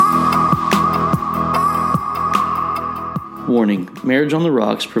Warning, Marriage on the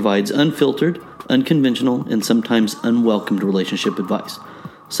Rocks provides unfiltered, unconventional, and sometimes unwelcomed relationship advice.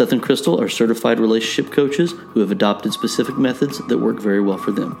 Seth and Crystal are certified relationship coaches who have adopted specific methods that work very well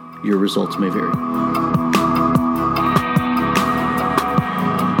for them. Your results may vary.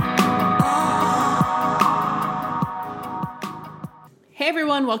 Hey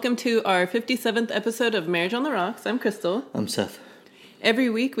everyone, welcome to our 57th episode of Marriage on the Rocks. I'm Crystal. I'm Seth. Every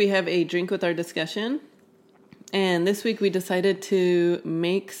week we have a drink with our discussion. And this week we decided to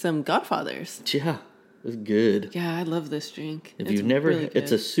make some Godfathers. Yeah, it was good. Yeah, I love this drink. If you've never, really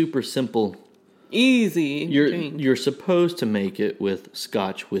it's a super simple, easy drink. You're supposed to make it with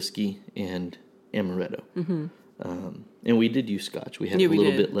Scotch, whiskey, and amaretto. Mm-hmm. And we did use Scotch. We had a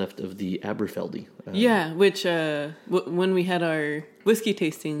little bit left of the Aberfeldy. Which when we had our whiskey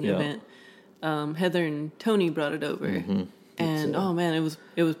tasting event, Heather and Tony brought it over. Mm-hmm. And oh man, it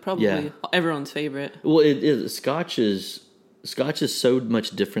was probably everyone's favorite. Well, it is. Scotch is so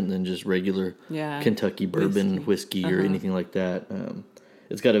much different than just regular Kentucky bourbon whiskey or anything like that.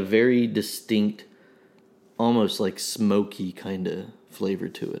 It's got a very distinct, almost like smoky kind of flavor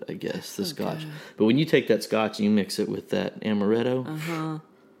to it, I guess. The Scotch, but when you take that Scotch and you mix it with that amaretto,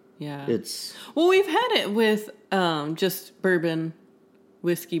 we've had it with just bourbon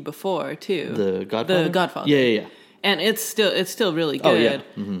whiskey before too. The Godfather. Yeah. And it's still really good. Oh, yeah.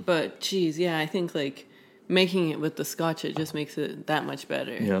 Mm-hmm. But geez, I think like making it with the Scotch, it just makes it that much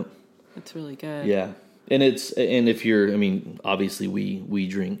better. Yep. It's really good. Yeah. And if you're, obviously we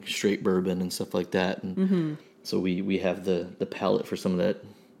drink straight bourbon and stuff like that. And so we have the palate for some of that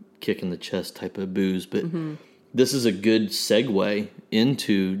kick in the chest type of booze. But this is a good segue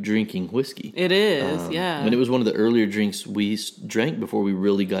into drinking whiskey. It is, And it was one of the earlier drinks we drank before we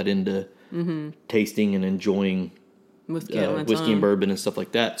really got into tasting and enjoying whiskey and bourbon and stuff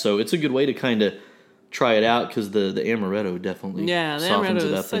like that. So it's a good way to kind of try it out because the amaretto definitely softens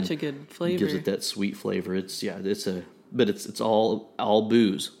it up. Is such a good flavor. Gives it that sweet flavor. It's all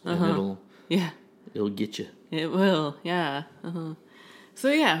booze. And it'll get you. It will. Yeah. So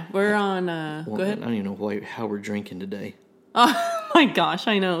we're on. Go ahead. I don't even know how we're drinking today. Oh my gosh,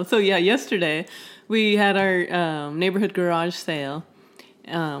 I know. So yesterday we had our neighborhood garage sale.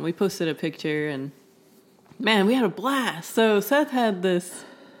 We posted a picture and. Man, we had a blast. So Seth had this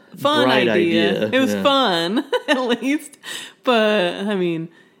fun idea. It was fun, at least. But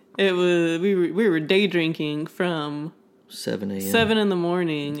it was we were day drinking from 7 a.m. 7 in the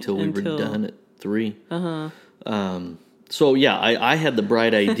morning until we were done at 3. So I had the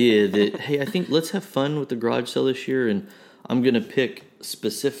bright idea that hey, I think let's have fun with the garage sale this year, and I'm gonna pick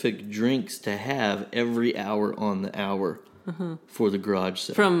specific drinks to have every hour on the hour. For the garage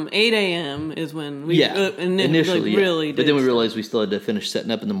sale. From 8 a.m. is when we initially really did. But then we realized we still had to finish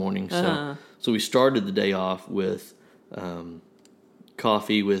setting up in the morning. So we started the day off with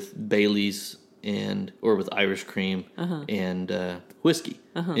coffee with Bailey's or with Irish cream and whiskey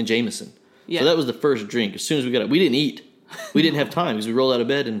and Jameson. Yeah. So that was the first drink. As soon as we got up, we didn't eat. We didn't have time because we rolled out of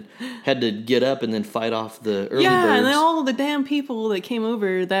bed and had to get up and then fight off the early birds. Yeah, and then all the damn people that came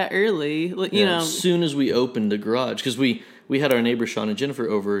over that early, you know. As soon as we opened the garage, because we had our neighbors Sean and Jennifer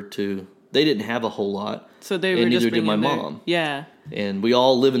over they didn't have a whole lot. So they were and just neither did my mom. Yeah. And we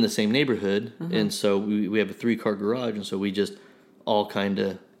all live in the same neighborhood, and so we have a 3-car garage, and so we just all kind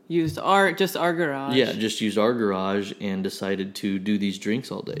of... Used our garage. Yeah, just used our garage and decided to do these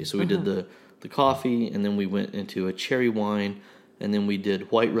drinks all day. So we did the coffee, and then we went into a cherry wine, and then we did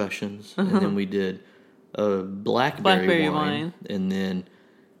White Russians, and then we did a blackberry wine, and then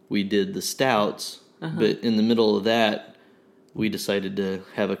we did the stouts. But in the middle of that, we decided to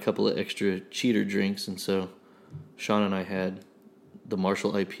have a couple of extra cheater drinks, and so Sean and I had the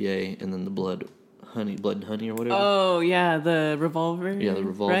Marshall IPA and then the Blood and Honey or whatever. Oh, yeah, the Revolver. Yeah, the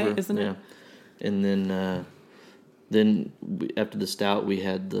Revolver. Right, isn't it? And then after the stout, we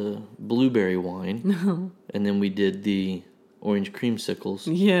had the blueberry wine. And then we did the orange creamsicles.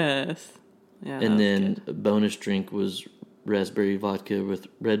 Yes. Yeah, and then a bonus drink was raspberry vodka with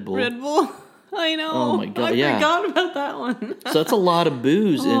Red Bull. Red Bull? I know. Oh, my God, I forgot about that one. So that's a lot of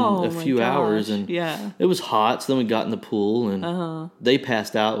booze in a few hours. And it was hot, so then we got in the pool, and they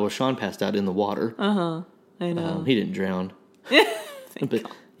passed out. Well, Sean passed out in the water. I know. He didn't drown.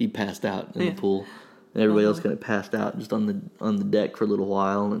 But he passed out in the pool. And everybody else kind of passed out just on the deck for a little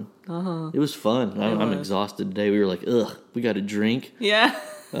while, and it was fun. I'm exhausted today. We were like, ugh, we got a drink. Yeah,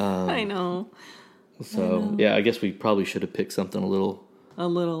 I know. So I guess we probably should have picked something a little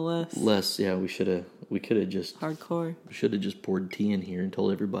less. Less, yeah. We could have just hardcore. We should have just poured tea in here and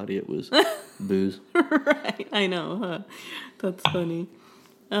told everybody it was booze. Right, I know. Huh? That's funny.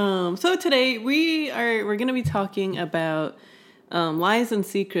 So today we're going to be talking about lies and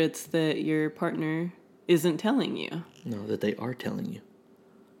secrets that your partner isn't telling you. No, that they are telling you.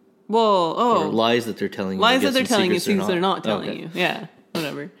 Well, Or lies that they're telling you. lies that they're telling you, secrets things they're not telling you. Yeah,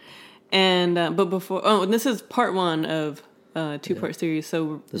 whatever. And but before, and this is part one of two-part series.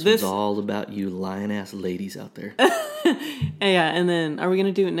 So this one's all about you lying ass ladies out there. Yeah, and then are we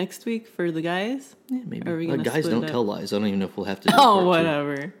gonna do it next week for the guys? Yeah, maybe. Or are we gonna guys don't tell lies. I don't even know if we'll have to. Do Oh,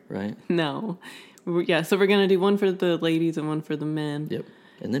 whatever. Two, right? No. Yeah, so we're gonna do one for the ladies and one for the men. Yep,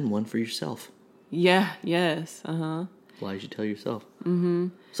 and then one for yourself. Yeah. Yes. Lies you tell yourself. Mm-hmm.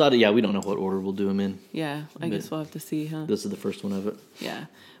 So we don't know what order we'll do them in. Yeah, I guess we'll have to see, huh? This is the first one of it. Yeah.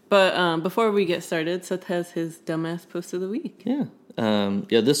 But before we get started, Seth has his dumbass post of the week. Yeah.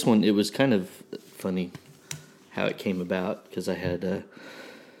 This one, it was kind of funny how it came about, because I had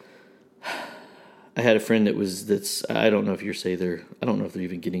a friend that's I don't know if I don't know if they're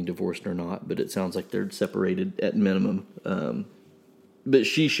even getting divorced or not, but it sounds like they're separated at minimum. But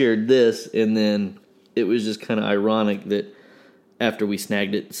she shared this, and then it was just kind of ironic that after we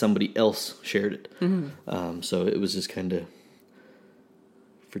snagged it, somebody else shared it. Mm-hmm. So it was just kind of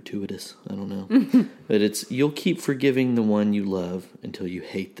fortuitous. I don't know. But it's, you'll keep forgiving the one you love until you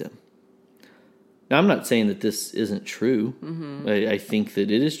hate them. Now, I'm not saying that this isn't true. Mm-hmm. I think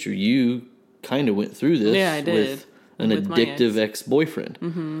that it is true. You kind of went through this with an addictive ex-boyfriend.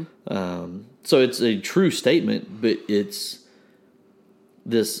 Mm-hmm. So it's a true statement, but it's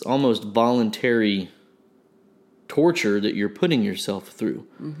this almost voluntary torture that you're putting yourself through.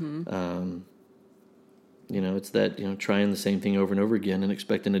 Mm-hmm. It's that, trying the same thing over and over again and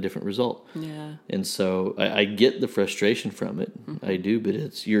expecting a different result. Yeah. And so I get the frustration from it. Mm-hmm. I do, but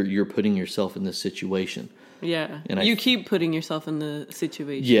it's you're putting yourself in this situation. Yeah. And you keep putting yourself in the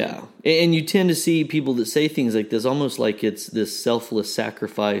situation. Yeah. And you tend to see people that say things like this, almost like it's this selfless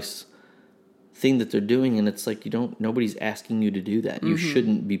sacrifice thing that they're doing, and it's like nobody's asking you to do that. Mm-hmm. You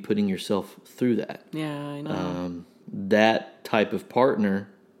shouldn't be putting yourself through that. Yeah, I know. That type of partner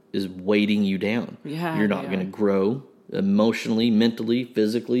is weighting you down. Yeah, you're not going to grow emotionally, mentally,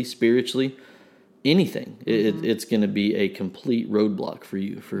 physically, spiritually, anything. Mm-hmm. It's going to be a complete roadblock for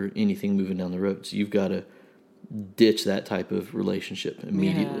you for anything moving down the road. So you've got to ditch that type of relationship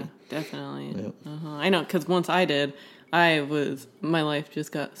immediately. Yeah, definitely. Yep. I know, because once I did, my life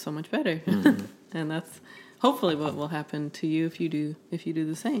just got so much better. Mm-hmm. And that's hopefully what will happen to you if you do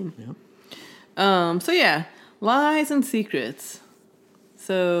the same. Yep. So yeah, lies and secrets.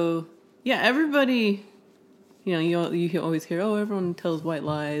 So, yeah, everybody, you always hear, everyone tells white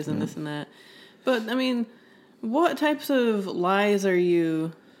lies and this and that. But, I mean, what types of lies are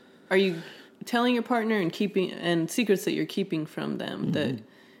you telling your partner and secrets that you're keeping from them that,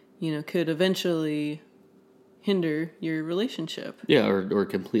 could eventually hinder your relationship? Yeah, or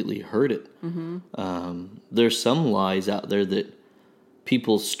completely hurt it. Mm-hmm. There's some lies out there that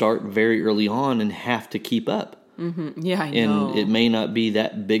people start very early on and have to keep up. Mm-hmm. Yeah, I know. And it may not be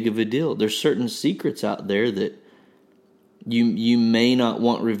that big of a deal. There's certain secrets out there that you may not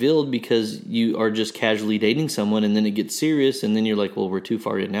want revealed because you are just casually dating someone, and then it gets serious, and then you're like, well, we're too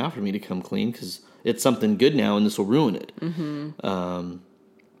far in now for me to come clean because it's something good now, and this will ruin it. Mm-hmm.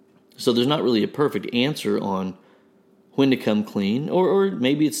 So there's not really a perfect answer on when to come clean, or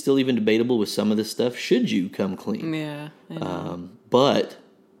maybe it's still even debatable with some of this stuff. Should you come clean? Yeah, I know. But,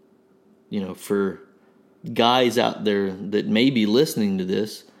 for guys out there that may be listening to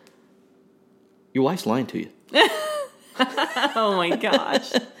this, your wife's lying to you. Oh my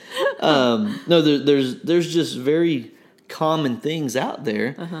gosh. No, there's just very common things out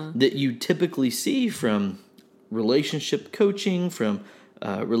there that you typically see from relationship coaching, from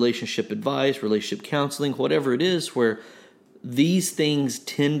relationship advice, relationship counseling, whatever it is, where these things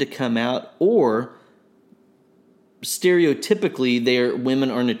tend to come out, or stereotypically women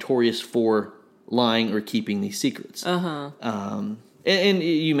are notorious for lying or keeping these secrets. And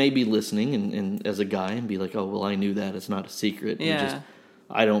you may be listening and as a guy and be like, oh, well, I knew that. It's not a secret. Yeah.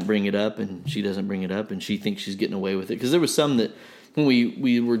 I don't bring it up, and she doesn't bring it up, and she thinks she's getting away with it. Because there was some that, when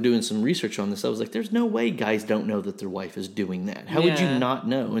we were doing some research on this, I was like, there's no way guys don't know that their wife is doing that. How would you not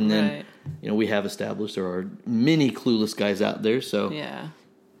know? And then, we have established there are many clueless guys out there, so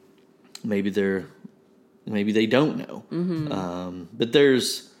maybe they don't know. Mm-hmm. But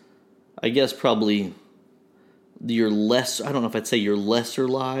there's, I guess, probably I don't know if I'd say your lesser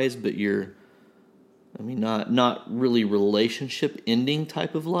lies, but not really relationship ending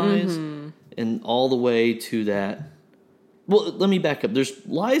type of lies. Mm-hmm. And all the way to that. Well, let me back up. There's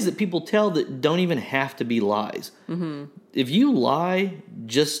lies that people tell that don't even have to be lies. Mm-hmm. If you lie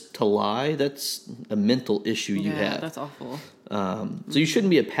just to lie, that's a mental issue you have. That's awful. So you shouldn't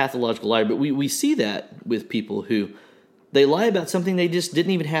be a pathological liar, but we see that with people who they lie about something they just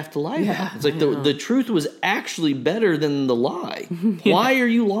didn't even have to lie about. It's like the truth was actually better than the lie. Why are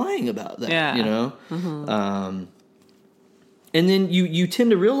you lying about that? Yeah. You know? And then you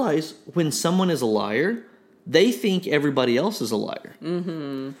tend to realize when someone is a liar, they think everybody else is a liar.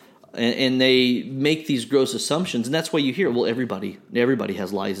 And they make these gross assumptions, and that's why you hear, well, everybody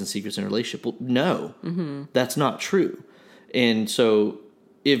has lies and secrets in a relationship. Well, no, that's not true. And so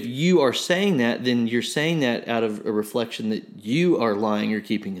if you are saying that, then you're saying that out of a reflection that you are lying or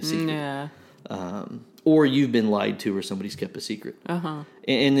keeping a secret. Yeah. Or you've been lied to or somebody's kept a secret.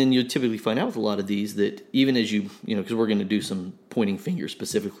 And then you'll typically find out with a lot of these that even as you know, because we're going to do some pointing fingers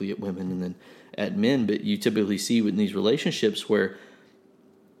specifically at women and then at men, but you typically see in these relationships where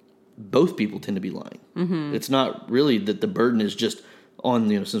both people tend to be lying. It's not really that the burden is just on,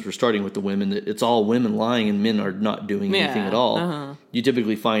 since we're starting with the women, that it's all women lying and men are not doing anything at all. You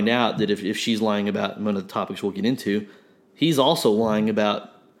typically find out that if she's lying about one of the topics we'll get into, he's also lying about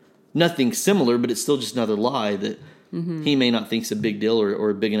nothing similar, but it's still just another lie that he may not think's a big deal or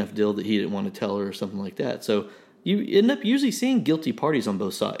a big enough deal that he didn't want to tell her or something like that. So you end up usually seeing guilty parties on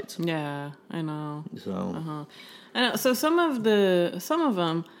both sides. Yeah, I know. So, I know. So some of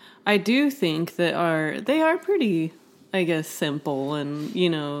them, I do think they are pretty, I guess, simple, and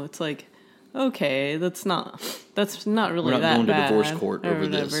it's like, okay, that's not really we're not that going bad to divorce court over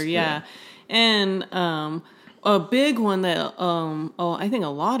whatever. this. Yeah. And a big one that I think a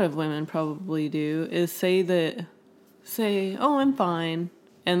lot of women probably do is say, oh, I'm fine,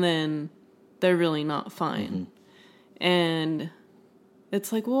 and then they're really not fine. And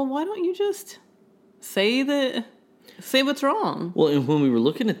it's like, well, why don't you just say what's wrong? Well, and when we were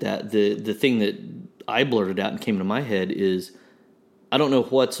looking at that, the thing that I blurted out and came into my head is, I don't know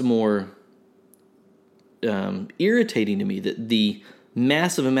what's more irritating to me, that the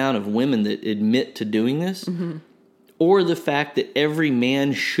massive amount of women that admit to doing this, or the fact that every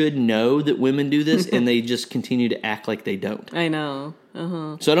man should know that women do this and they just continue to act like they don't. I know.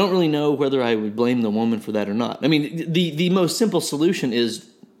 So I don't really know whether I would blame the woman for that or not. I mean, the most simple solution is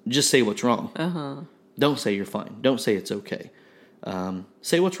just say what's wrong. Don't say you're fine. Don't say it's okay.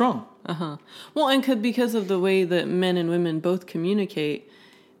 Say what's wrong. Well, and because of the way that men and women both communicate,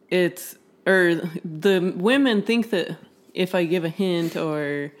 the women think that if I give a hint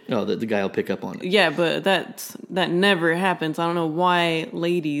or... Oh, that the guy will pick up on it. Yeah, but that never happens. I don't know why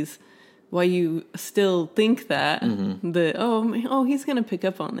you still think that, that, oh, he's going to pick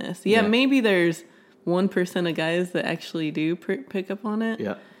up on this. Yeah, maybe there's 1% of guys that actually do pick up on it.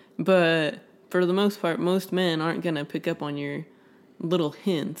 Yeah. But for the most part, most men aren't going to pick up on your little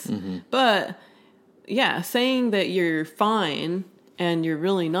hints. But, yeah, saying that you're fine and you're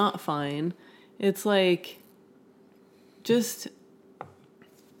really not fine, it's like... just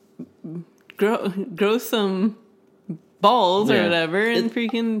grow some balls or whatever and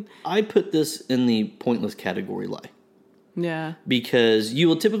freaking... I put this in the pointless category lie. Yeah. Because you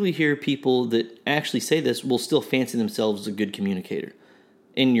will typically hear people that actually say this will still fancy themselves as a good communicator.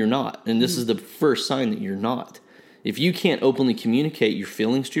 And you're not. And this is the first sign that you're not. If you can't openly communicate your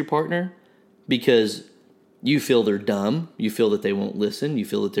feelings to your partner because you feel they're dumb, you feel that they won't listen, you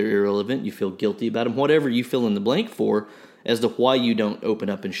feel that they're irrelevant, you feel guilty about them, whatever you fill in the blank for as to why you don't open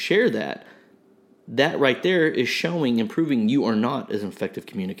up and share that right there is showing and proving you are not as effective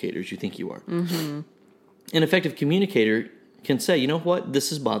communicator as you think you are. An effective communicator can say, you know what,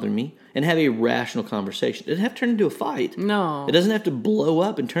 this is bothering me, and have a rational conversation. It doesn't have to turn into a fight. No. It doesn't have to blow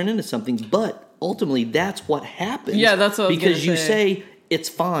up and turn into something, but ultimately that's what happens. Yeah, that's what I was because gonna you say it's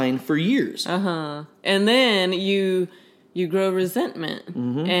fine for years. And then you grow resentment,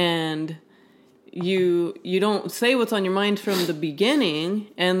 and you don't say what's on your mind from the beginning,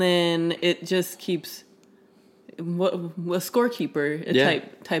 and then it just keeps a scorekeeper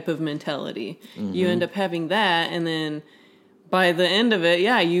type of mentality. You end up having that, and then by the end of it,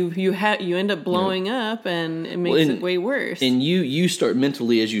 you end up blowing up, and it makes it way worse. And you start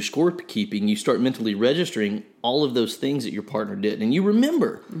mentally, as you scorekeeping, you start mentally registering all of those things that your partner did. And you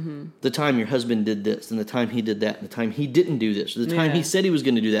remember the time your husband did this, and the time he did that, and the time he didn't do this, or the time he said he was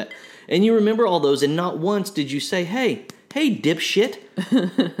going to do that. And you remember all those, and not once did you say, hey, dipshit,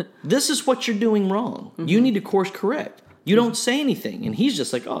 this is what you're doing wrong. You need to course correct. You don't say anything. And he's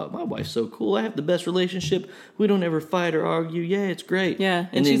just like, oh, my wife's so cool. I have the best relationship. We don't ever fight or argue. Yeah, it's great. Yeah,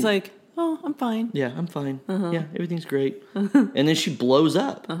 and she's like, oh, I'm fine. Yeah, I'm fine. Yeah, everything's great. And then she blows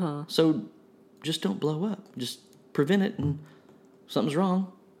up. So just don't blow up. Just prevent it, and if something's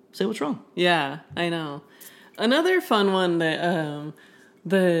wrong, say what's wrong. Yeah, I know. Another fun one that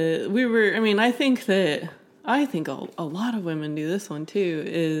I think that I think a lot of women do this one too,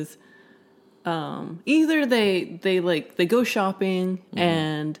 is either they go shopping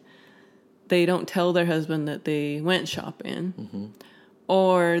and they don't tell their husband that they went shopping,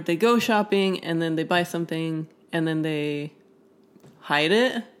 or they go shopping and then they buy something and then they hide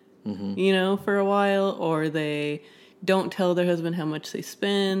it, for a while, or they don't tell their husband how much they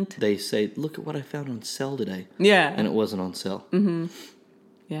spent. They say, look at what I found on sale today. Yeah. And it wasn't on sale.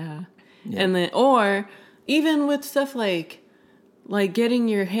 Yeah. And then, or even with stuff like getting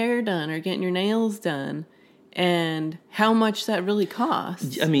your hair done or getting your nails done, and how much that really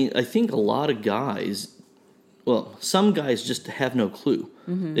costs. I mean, I think a lot of guys, well, some guys just have no clue.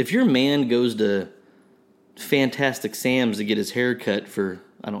 If your man goes to Fantastic Sam's to get his hair cut for,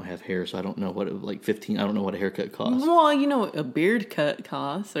 I don't have hair, so I don't know what, I don't know what a haircut costs. Well, you know what a beard cut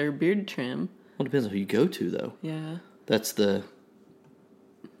costs, or beard trim. Well, it depends on who you go to, though. Yeah.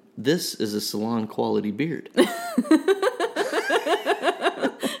 This is a salon quality beard.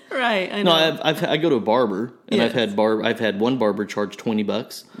 Right, I know. No, I go to a barber, and yes. I've had one barber charge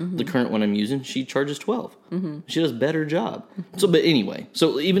 $20. The current one I'm using, she charges $12. She does a better job. So, but anyway,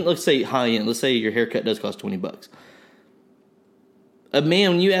 so even let's say high end, let's say your haircut does cost $20. A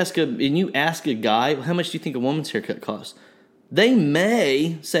man, when you ask a guy, how much do you think a woman's haircut costs? They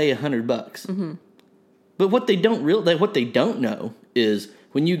may say $100. But what they don't know is,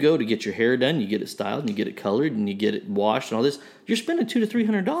 when you go to get your hair done, you get it styled, and you get it colored, and you get it washed, and all this, you're spending $200 to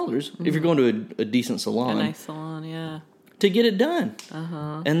 $300 if you're going to a decent salon. A nice salon, yeah. To get it done.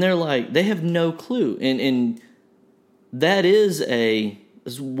 And they're like, they have no clue. And that is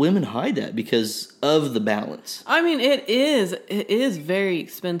women hide that because of the balance. I mean, it is very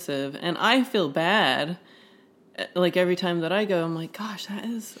expensive, and I feel bad. Like, every time that I go, I'm like, gosh,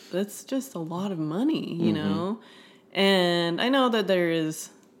 that's just a lot of money, you know? And I know that there's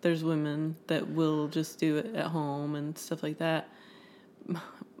women that will just do it at home and stuff like that.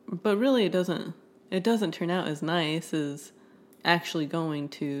 But really it doesn't turn out as nice as actually going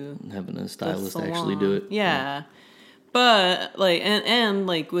to having a stylist actually do it. Yeah. But and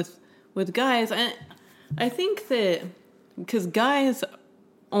with guys, I think that because guys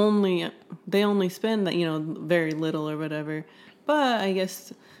only spend that, very little or whatever. But I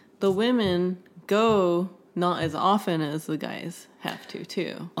guess the women go not as often as the guys have to,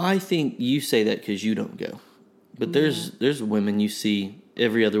 too. I think you say that because you don't go. But there's women you see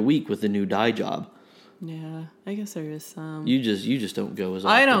every other week with a new dye job. Yeah, I guess there is some. You just don't go as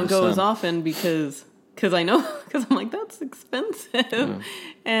often. I don't go as often because I know, because I'm like, that's expensive. Yeah.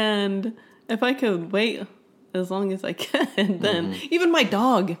 And if I could wait as long as I can, then even my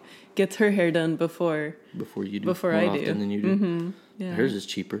dog gets her hair done before you do. Before I do. Than you do. Yeah. Hers is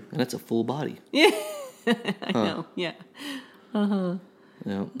cheaper, and that's a full body. Yeah. I know, yeah.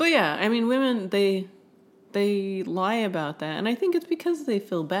 Yeah. But yeah, I mean, women, they lie about that, and I think it's because they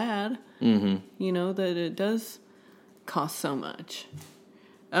feel bad, that it does cost so much.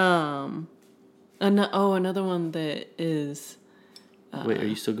 Another one that is... Wait, are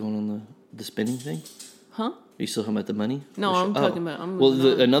you still going on the spending thing? Huh? Are you still talking about the money? No, I'm talking about...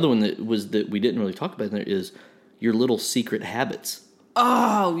 another one that we didn't really talk about in there is your little secret habits.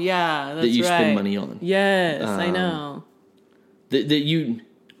 Oh, yeah, that's right. That you spend money on. Yes, I know.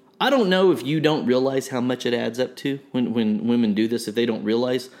 I don't know if you don't realize how much it adds up to when women do this, if they don't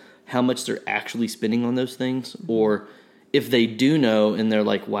realize how much they're actually spending on those things, or if they do know and they're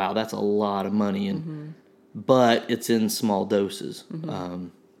like, wow, that's a lot of money, but it's in small doses.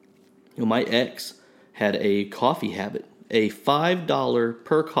 My ex had a coffee habit, a $5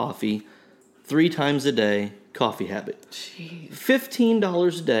 per coffee, 3 times a day coffee habit. Jeez.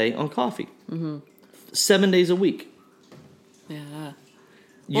 $15 a day on coffee. 7 days a week. Yeah.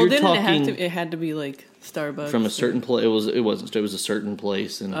 You're it had to be like Starbucks from a certain place. It wasn't. It was a certain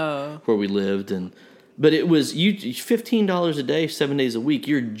place where we lived, but it was $15 a day, 7 days a week.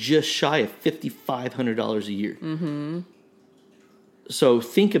 You're just shy of $5,500 a year. So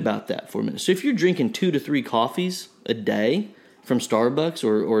think about that for a minute. So if you're drinking 2 to 3 coffees a day from Starbucks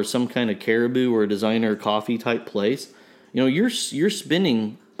or some kind of Caribou or a designer coffee type place, you're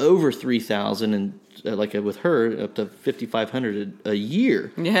spending over $3,000 and with her up to $5,500 a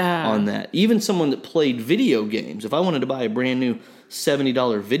year on that. Even someone that played video games, if I wanted to buy a brand new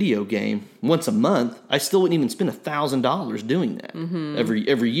 $70 video game once a month, I still wouldn't even spend $1,000 doing that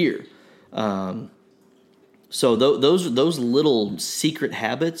every year. So those little secret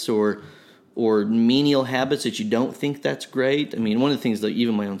habits or menial habits that you don't think that's great. I mean, one of the things that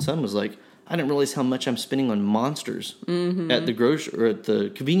even my own son was like, I didn't realize how much I'm spending on Monsters at the at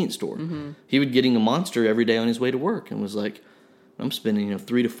the convenience store. He would getting a Monster every day on his way to work, and was like, I'm spending, $3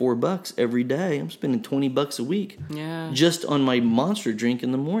 to $4 every day. I'm spending $20 a week. Yeah. Just on my Monster drink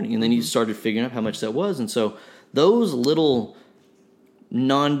in the morning. And then you started figuring out how much that was. And so those little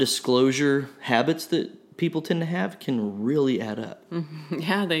non-disclosure habits that people tend to have can really add up.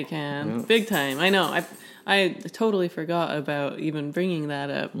 Yeah, they can. Big time. I know. I totally forgot about even bringing that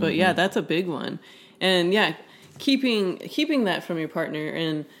up. But yeah, that's a big one. And yeah, keeping that from your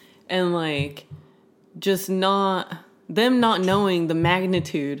partner and like just not knowing the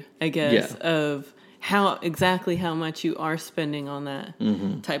magnitude, I guess, of how much you are spending on that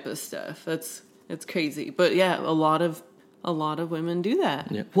type of stuff. It's crazy. But yeah, a lot of women do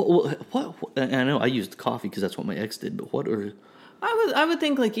that. Yeah. What I know I used coffee because that's what my ex did, but what are... I would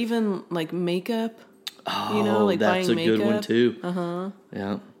think like even like makeup. Oh, like that's buying makeup. Good one too.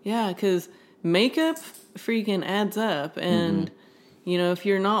 Yeah. Yeah, because makeup freaking adds up. And, if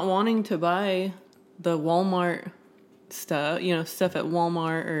you're not wanting to buy the Walmart stuff, stuff at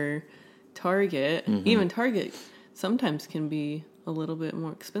Walmart or Target, even Target sometimes can be a little bit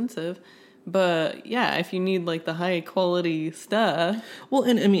more expensive. But yeah, if you need like the high quality stuff. Well,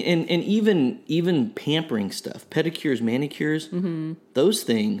 and I mean, and even pampering stuff, pedicures, manicures, those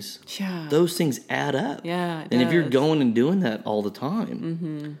things add up. Yeah, and if you're going and doing that all the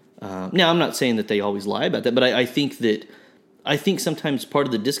time, now I'm not saying that they always lie about that, but I think sometimes part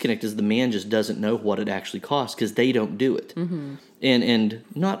of the disconnect is the man just doesn't know what it actually costs because they don't do it, and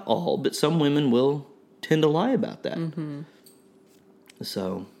not all, but some women will tend to lie about that.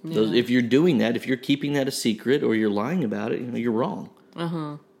 So if you're doing that, if you're keeping that a secret or you're lying about it, you're wrong.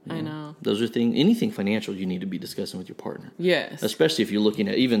 I know. Those are anything financial you need to be discussing with your partner. Yes. Especially if you're looking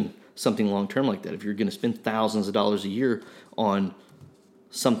at even something long-term like that. If you're going to spend thousands of dollars a year on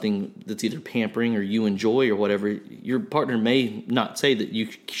something that's either pampering or you enjoy or whatever, your partner may not say that you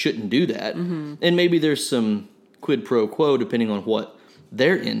shouldn't do that. And maybe there's some quid pro quo depending on what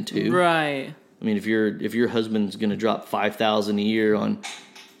they're into. Right. I mean, if your husband's going to drop $5,000 a year on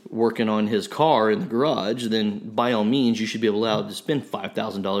working on his car in the garage, then by all means you should be allowed to spend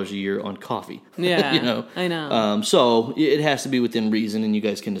 $5,000 a year on coffee. Yeah, I know. So it has to be within reason, and you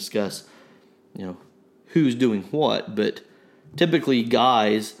guys can discuss, who's doing what. But typically,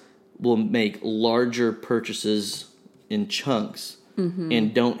 guys will make larger purchases in chunks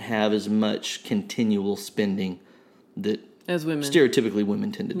and don't have as much continual spending that. As women. Stereotypically,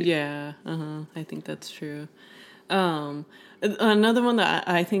 women tend to do. Yeah, I think that's true. Another one that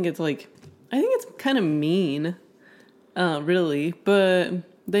I think it's kind of mean, really, but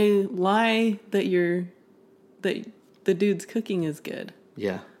they lie that the dude's cooking is good.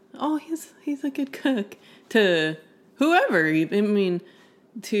 Yeah. Oh, he's a good cook to whoever. I mean,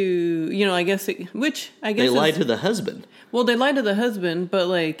 to I guess they lie to the husband. Well, they lie to the husband, but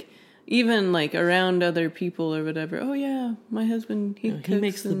like. Even like around other people or whatever. Oh yeah, my husband he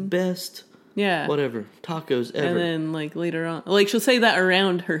makes the best whatever tacos ever. And then like later on, like she'll say that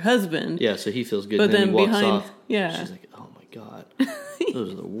around her husband. Yeah, so he feels good. But and then he walks behind, off. Yeah, she's like, oh my god,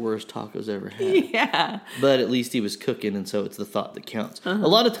 those are the worst tacos ever had. Yeah, but at least he was cooking, and so it's the thought that counts. A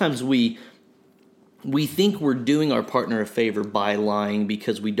lot of times we think we're doing our partner a favor by lying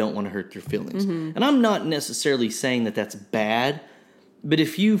because we don't want to hurt their feelings, and I'm not necessarily saying that that's bad. But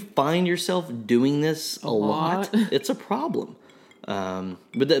if you find yourself doing this a lot, it's a problem.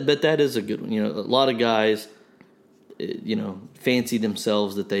 But that is a good one. A lot of guys, fancy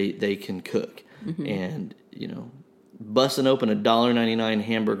themselves that they can cook, and busting open a $1.99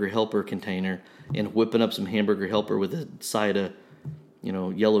 Hamburger Helper container and whipping up some Hamburger Helper with a side of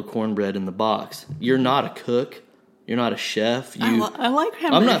yellow cornbread in the box. You're not a cook. You're not a chef. I like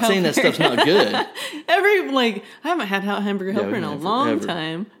hamburger. I'm not saying that stuff's not good. I haven't had hamburger helper in a long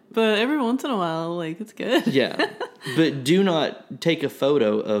time, but every once in a while, like it's good. Yeah, but do not take a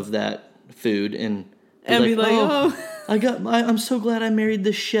photo of that food and be like, oh. I'm so glad I married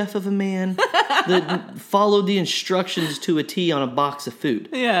the chef of a man that followed the instructions to a T on a box of food.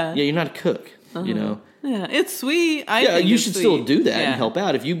 Yeah, you're not a cook. Yeah, it's sweet. You should still do that and help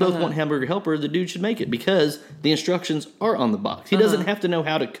out. If you both want Hamburger Helper, the dude should make it because the instructions are on the box. He doesn't have to know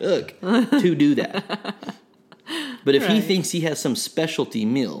how to cook to do that. But if he thinks he has some specialty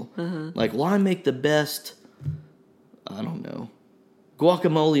meal, like, I make the best, I don't know,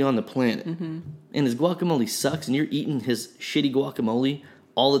 guacamole on the planet, and his guacamole sucks, and you're eating his shitty guacamole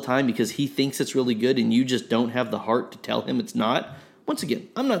all the time because he thinks it's really good and you just don't have the heart to tell him it's not, once again,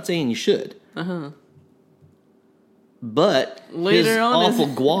 I'm not saying you should. But his awful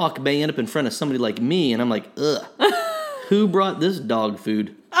guac may end up in front of somebody like me, and I'm like, ugh, who brought this dog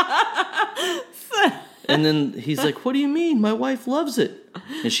food? And then he's like, what do you mean? My wife loves it.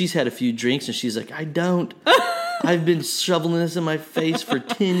 And she's had a few drinks, and she's like, I don't. I've been shoveling this in my face for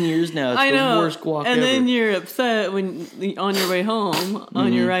 10 years now. It's the worst guac ever. And then you're upset when on your way home,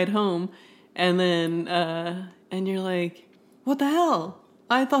 on your ride home, and then and you're like, what the hell?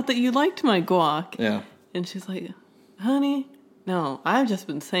 I thought that you liked my guac. Yeah. And she's like, honey, no, I've just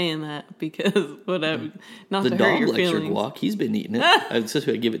been saying that because whatever, not the to hurt your dog likes feelings. your guac. He's been eating it. I supposed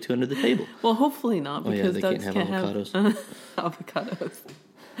to give it to under the table. Well, hopefully not, because they dogs can't have avocados. Avocados.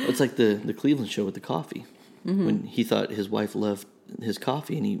 It's like the Cleveland show with the coffee. When he thought his wife left his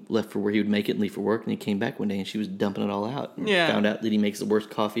coffee and he left for where he would make it and leave for work, and he came back one day and she was dumping it all out. And found out that he makes the worst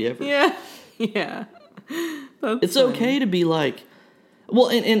coffee ever. Yeah. Yeah. It's okay to be like, well,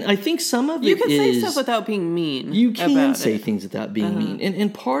 and I think some of You it can is... say stuff without being mean. You can about say it. things without being mean.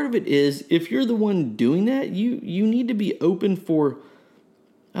 And part of it is, if you're the one doing that, you need to be open for,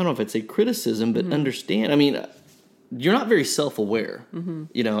 I don't know if I'd say criticism, but understand. I mean, you're not very self-aware.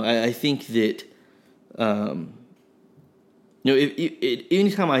 You know, I think that, you know, if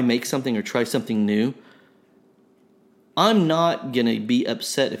anytime I make something or try something new, I'm not going to be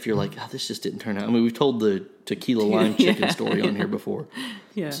upset if you're like, oh, this just didn't turn out. I mean, we've told the tequila lime chicken story on here before.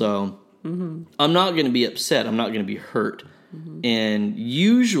 Yeah. So I'm not going to be upset. I'm not going to be hurt. And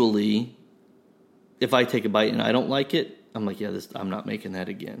usually, if I take a bite and I don't like it, I'm like, yeah, I'm not making that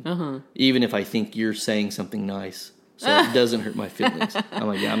again. Even if I think you're saying something nice, so it doesn't hurt my feelings. I'm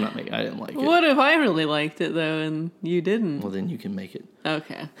like, yeah, I didn't like it. What if I really liked it, though, and you didn't? Well, then you can make it.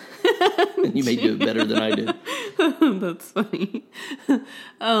 Okay. And you may do it better than I did. That's funny.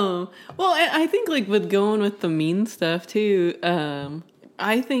 Well, I think, like, with going with the mean stuff, too,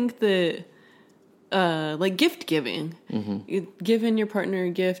 I think that, like, gift giving. You giving your partner a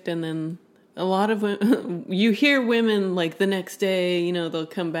gift, and then a lot of women, you hear women, like, the next day, you know, they'll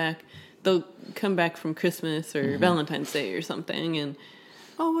come back from Christmas or Valentine's Day or something, and,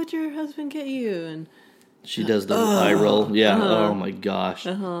 oh, what'd your husband get you? And She does the eye roll. Yeah. Oh, my gosh.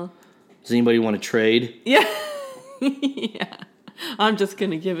 Does anybody want to trade? Yeah. Yeah. I'm just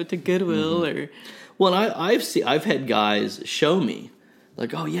going to give it to Goodwill or... Well, I've had guys show me,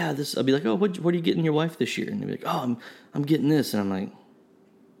 like, oh, yeah, this... I'll be like, oh, what are you getting your wife this year? And they'll be like, oh, I'm getting this. And I'm like,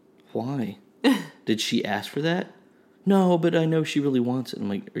 why? Did she ask for that? No, but I know she really wants it. I'm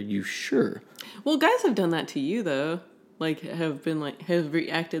like, are you sure? Well, guys have done that to you, though. Like, have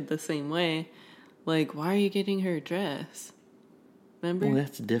reacted the same way. Like, why are you getting her a dress? Remember? Well,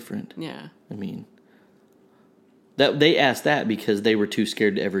 that's different. Yeah. I mean, that they asked that because they were too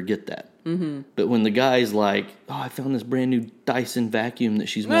scared to ever get that. But when the guy's like, oh, I found this brand new Dyson vacuum that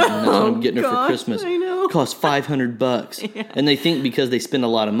she's wanting, and that's what I'm getting her for Christmas. I know. It costs $500. Yeah. And they think because they spend a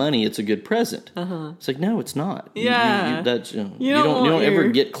lot of money, it's a good present. It's like, no, it's not. Yeah. You don't ever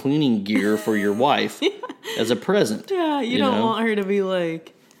get cleaning gear for your wife as a present. Yeah, you don't want her to be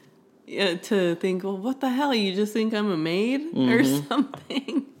like, to think, well, what the hell? You just think I'm a maid or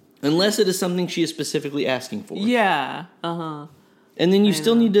something? Unless it is something she is specifically asking for. Yeah. And then you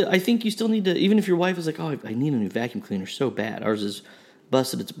still need to, I think you still need to, even if your wife is like, oh, I need a new vacuum cleaner so bad. Ours is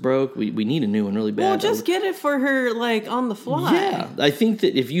busted, it's broke, we need a new one really bad. Well, just get it for her, like, on the fly. Yeah. I think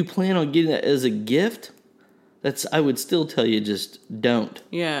that if you plan on getting that as a gift, I would still tell you just don't.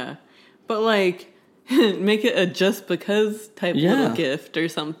 Yeah. But, like, make it a just because type little gift or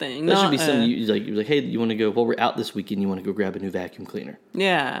something. That should be something you're like, hey, you want to go, well, we're out this weekend, you want to go grab a new vacuum cleaner.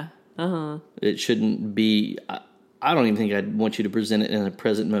 Yeah. It shouldn't be, I don't even think I'd want you to present it in a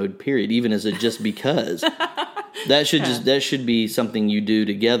present mode, period, even as a just because. That should be something you do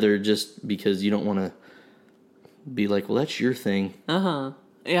together just because you don't want to be like, well, that's your thing. Yeah,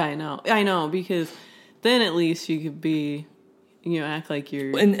 I know, because then at least you could be, act like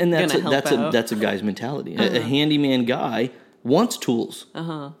you're and out. That's a guy's mentality. A handyman guy wants tools.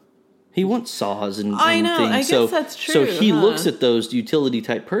 He wants saws and I know. things. I guess that's true. So he looks at those utility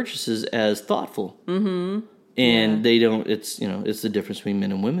type purchases as thoughtful. And they don't. It's it's the difference between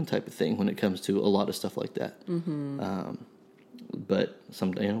men and women type of thing when it comes to a lot of stuff like that. But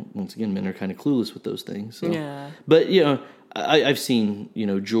once again, men are kind of clueless with those things. So. Yeah. But I've seen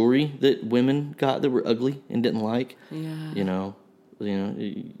jewelry that women got that were ugly and didn't like. Yeah.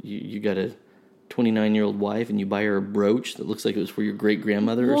 You got a 29-year-old wife and you buy her a brooch that looks like it was for your great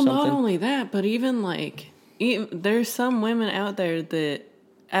grandmother or something. Well, not only that, but even there's some women out there that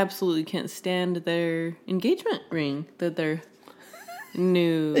absolutely can't stand their engagement ring that their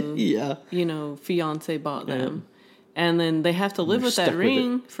new fiance bought them. And then they have to live with that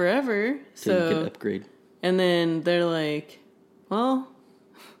ring forever. So you can upgrade. And then they're like, well,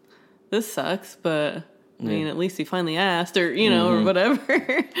 this sucks, but I mean, at least he finally asked or, or whatever.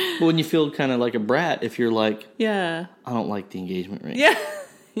 Well, when you feel kind of like a brat if you're like, yeah, I don't like the engagement ring. Yeah.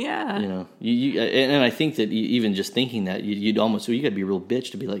 Yeah. You know, and I think that even just thinking that, you got to be a real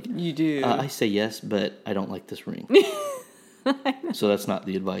bitch to be like, You do. I say yes, but I don't like this ring. So that's not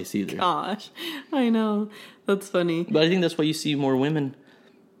the advice either. Gosh, I know. That's funny. But I think that's why you see more women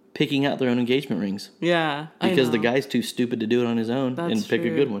picking out their own engagement rings. Yeah. Because the guy's too stupid to do it on his own and pick a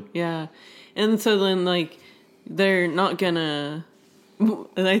good one. Yeah. And so then, like, they're not gonna...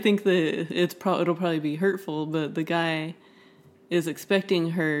 And I think that it'll probably be hurtful, but the guy is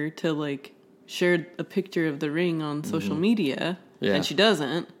expecting her to, like, share a picture of the ring on social media, and she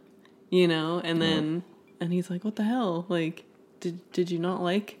doesn't, you know, and then, and he's like, what the hell? Like, did you not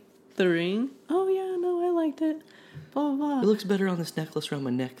like the ring? Oh, yeah, no, I liked it. Blah, blah, blah. It looks better on this necklace around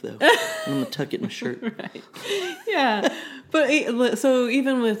my neck, though. I'm going to tuck it in my shirt. Right. Yeah. But so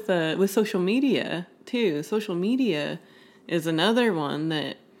even with social media, too, social media is another one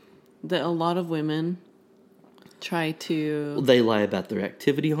that a lot of women try to... They lie about their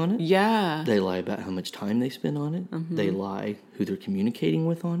activity on it. Yeah. They lie about how much time they spend on it. Mm-hmm. They lie who they're communicating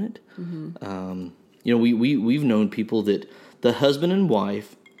with on it. Mm-hmm. You know, we've known people that the husband and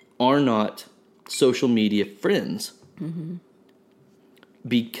wife are not social media friends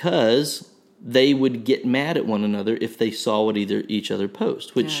because they would get mad at one another if they saw what each other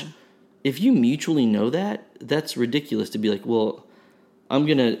post, which... Yeah. If you mutually know that, that's ridiculous to be like, well, I'm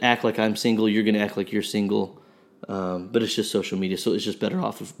going to act like I'm single, you're going to act like you're single, but it's just social media, so it's just better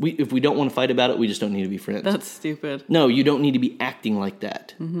off. If we don't want to fight about it, we just don't need to be friends. That's stupid. No, you don't need to be acting like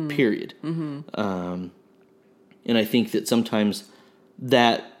that, period. Mm-hmm. And I think that sometimes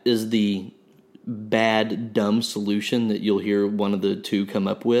that is the bad, dumb solution that you'll hear one of the two come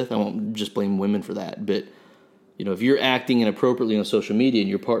up with. I won't just blame women for that, but... You know, if you're acting inappropriately on social media and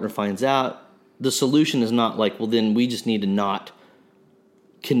your partner finds out, the solution is not like, well, then we just need to not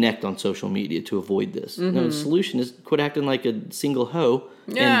connect on social media to avoid this. Mm-hmm. No, the solution is quit acting like a single hoe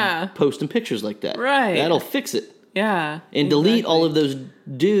and posting pictures like that. Right. That'll fix it. Yeah. And delete all of those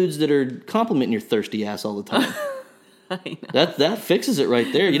dudes that are complimenting your thirsty ass all the time. I know. That fixes it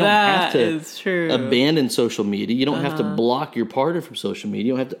right there. You don't have to abandon social media. You don't have to block your partner from social media.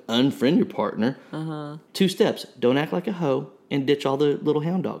 You don't have to unfriend your partner. 2 steps. Don't act like a hoe and ditch all the little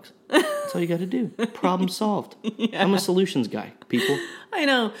hound dogs. That's all you got to do. Problem solved. Yeah. I'm a solutions guy, people. I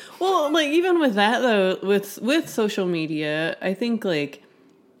know. Well, like even with that though, with social media, I think like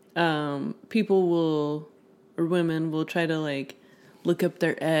people will, or women will try to like look up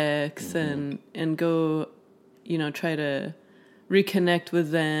their ex and go, you know, try to reconnect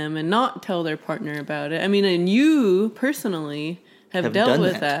with them and not tell their partner about it. I mean, and you personally have dealt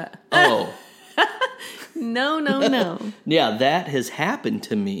with that. Oh. No. Yeah, that has happened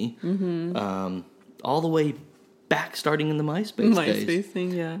to me all the way back starting in the MySpace days.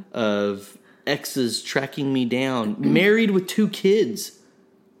 Thing, yeah. Of exes tracking me down, married with 2 kids,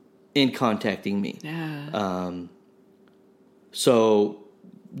 and contacting me. Yeah. So...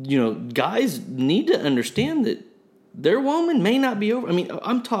 You know, guys need to understand that their woman may not be over. I mean,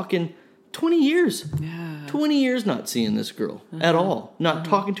 I'm talking 20 years. Yeah. 20 years not seeing this girl at all. Not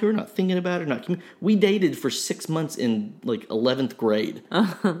talking to her, not thinking about her. We dated for 6 months in, like, 11th grade.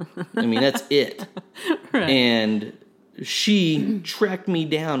 I mean, that's it. Right. And she tracked me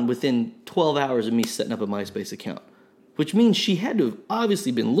down within 12 hours of me setting up a MySpace account, which means she had to have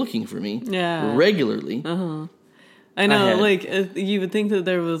obviously been looking for me regularly. I know, like, you would think that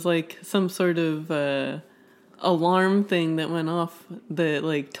there was, like, some sort of alarm thing that went off that,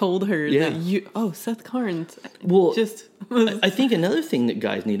 like, told her that Seth Carnes just was... I think another thing that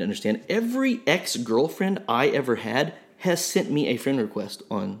guys need to understand, every ex-girlfriend I ever had has sent me a friend request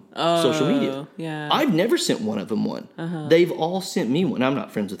on social media. Yeah. I've never sent one of them one. They've all sent me one. I'm not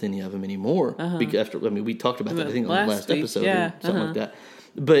friends with any of them anymore. Because we talked about that, I think, on the last episode or something like that.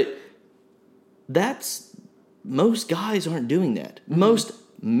 But that's... Most guys aren't doing that. Most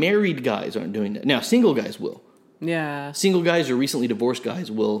married guys aren't doing that. Now, single guys will. Yeah. Single guys or recently divorced guys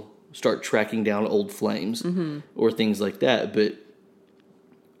will start tracking down old flames or things like that. But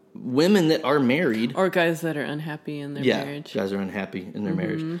women that are married... Or guys that are unhappy in their marriage. Yeah, guys are unhappy in their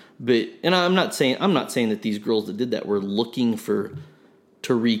marriage. But, and I'm not saying that these girls that did that were looking to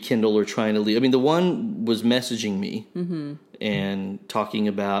rekindle or trying to leave. I mean, the one was messaging me and talking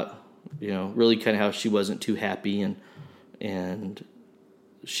about... You know, really kind of how she wasn't too happy and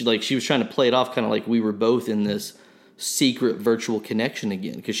she was trying to play it off kind of like we were both in this secret virtual connection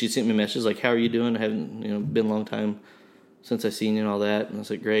again. Because she sent me a message like, how are you doing? I haven't, been a long time since I seen you and all that. And I was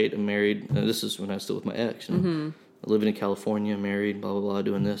like, great, I'm married. And this is when I was still with my ex. You know? I live in California, married, blah, blah, blah,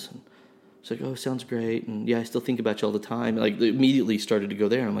 doing this. And She's like, oh, sounds great. And yeah, I still think about you all the time. Like, they immediately started to go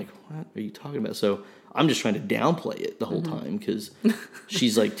there. I'm like, what are you talking about? So I'm just trying to downplay it the whole time because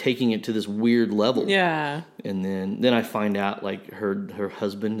she's like taking it to this weird level. Yeah. And then I find out like her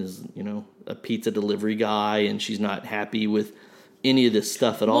husband is, a pizza delivery guy, and she's not happy with any of this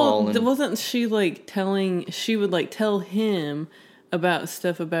stuff at all. And wasn't she like she would like tell him about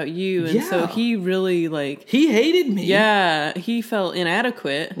stuff about you, and so he really like he hated me. Yeah, he felt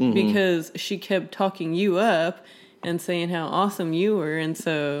inadequate because she kept talking you up and saying how awesome you were, and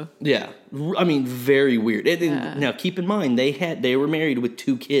so yeah, I mean, very weird. Now, keep in mind they were married with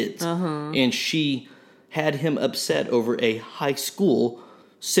 2 kids, and she had him upset over a high school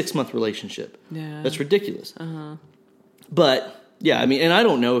 6-month relationship. Yeah, that's ridiculous. But yeah, I mean, and I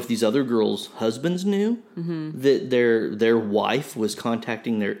don't know if these other girls' husbands knew that their wife was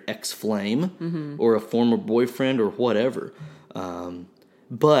contacting their ex-flame or a former boyfriend or whatever.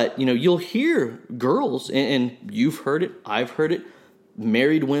 But, you'll hear girls, and you've heard it, I've heard it,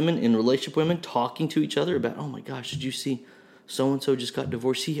 married women and relationship women talking to each other about, oh my gosh, did you see so-and-so just got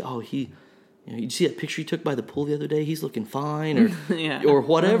divorced? Did you see that picture he took by the pool the other day? He's looking fine, or or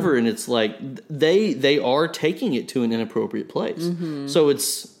whatever. And it's like they are taking it to an inappropriate place. So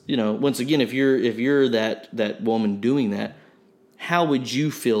it's once again, if you're that woman doing that, how would you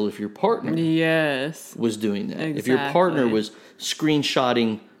feel if your partner was doing that? Exactly. If your partner was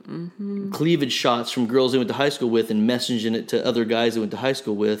screenshotting cleavage shots from girls they went to high school with and messaging it to other guys they went to high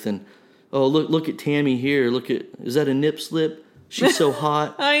school with, and look at Tammy here. Is that a nip slip? She's so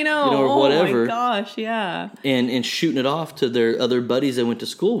hot. I know. Or whatever. Oh my gosh, yeah. And shooting it off to their other buddies they went to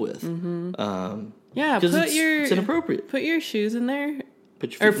school with. Yeah, because it's inappropriate. Put your shoes in there.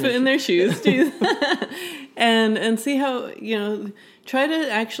 Put your foot in their shoes, too. and see how, try to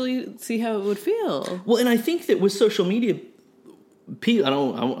actually see how it would feel. Well, and I think that with social media,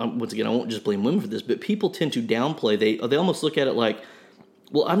 once again, I won't just blame women for this, but people tend to downplay. They almost look at it like,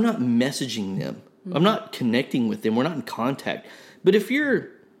 well, I'm not messaging them. I'm not connecting with them. We're not in contact. But if you're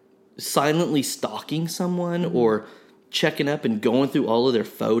silently stalking someone or checking up and going through all of their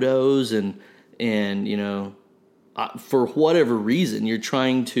photos and for whatever reason, you're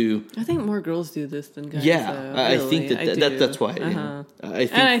trying to... I think more girls do this than guys. Yeah, really. I think that's why. I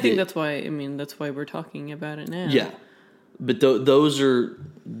think that's why. That's why we're talking about it now. Yeah, but those are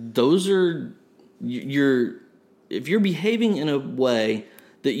if you're behaving in a way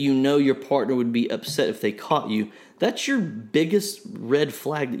that your partner would be upset if they caught you, that's your biggest red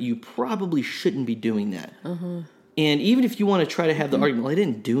flag that you probably shouldn't be doing that. And even if you want to try to have the argument, well, I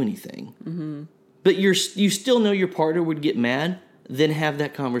didn't do anything, but you still know your partner would get mad, then have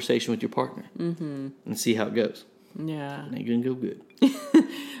that conversation with your partner and see how it goes. Yeah. It ain't gonna go good.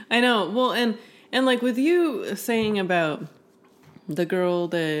 I know. Well, and like with you saying about the girl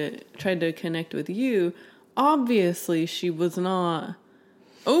that tried to connect with you, obviously she was not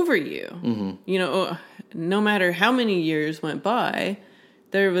over you. No matter how many years went by,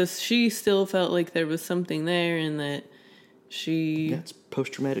 she still felt like there was something there, and that she... That's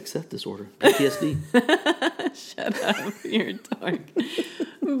post-traumatic stress disorder, PTSD. Shut up, you're dark.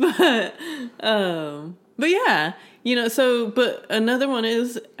 But yeah, but another one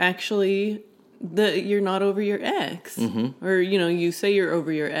is actually that you're not over your ex. Or, you say you're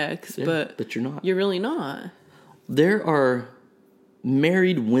over your ex, but you're not. You're really not. There are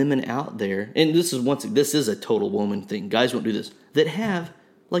married women out there, and this is a total woman thing. Guys won't do this. That have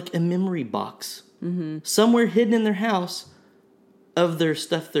like a memory box somewhere hidden in their house of their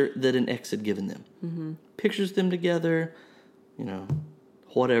stuff that an ex had given them. Pictures of them together,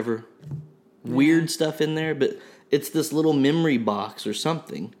 whatever. Weird stuff in there, but it's this little memory box or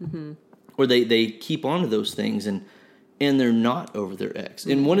something. Or they keep on to those things and they're not over their ex.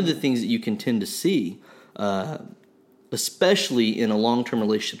 And one of the things that you can tend to see, especially in a long-term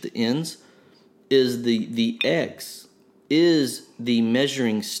relationship that ends, is the ex is the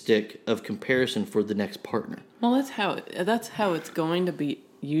measuring stick of comparison for the next partner. Well, that's how it's going to be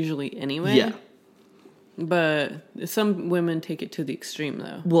usually anyway. Yeah. But some women take it to the extreme,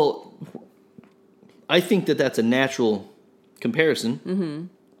 though. Well, I think that's a natural comparison.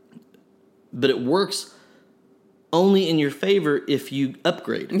 But it works only in your favor if you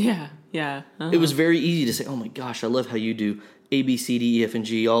upgrade. Yeah. It was very easy to say, oh my gosh, I love how you do A, B, C, D, E, F, and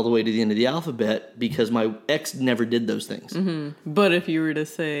G all the way to the end of the alphabet because my ex never did those things. But if you were to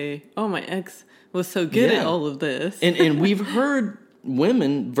say, oh, my ex was so good at all of this. And we've heard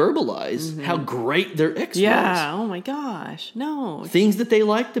women verbalize how great their ex was. Yeah, oh my gosh, no. Things that they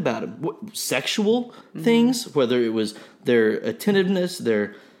liked about him. Sexual things, whether it was their attentiveness,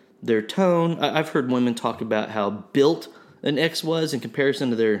 their tone. I've heard women talk about how built an ex was in comparison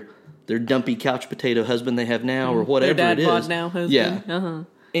to their dumpy couch potato husband they have now or whatever their it dad is. bod now husband. Yeah.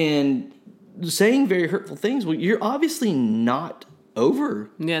 And saying very hurtful things. Well, you're obviously not over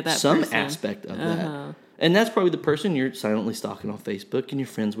that some person. aspect of that. And that's probably the person you're silently stalking on Facebook and you're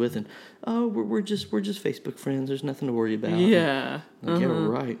friends with, and we're just Facebook friends. There's nothing to worry about. Yeah. Like, yeah, we're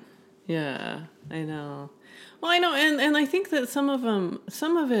right. Yeah, I know. Well, I know, and I think that some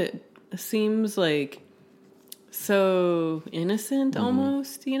of it seems like so innocent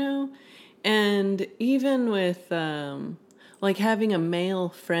almost, you know? And even with like having a male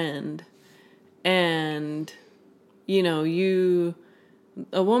friend, and you know,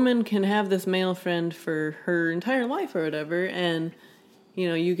 a woman can have this male friend for her entire life or whatever, and you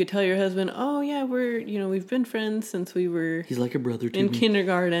know, you could tell your husband, "Oh yeah, we've been friends since we were he's like a brother to in me.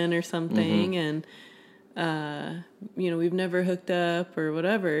 kindergarten or something, and you know, we've never hooked up or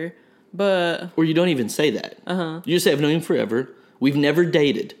whatever." But or you don't even say that. You just say, "I've known him forever. We've never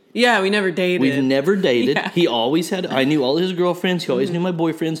dated. Yeah, we never dated. We've never dated. Yeah. He always had. I knew all his girlfriends. He always knew my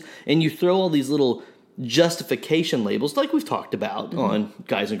boyfriends." And you throw all these little justification labels, like we've talked about on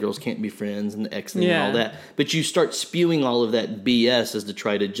guys and girls can't be friends and the X thing and all that. But you start spewing all of that BS as to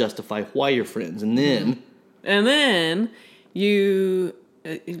try to justify why you're friends, and then you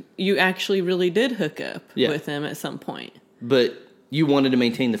actually really did hook up with him at some point. But you wanted to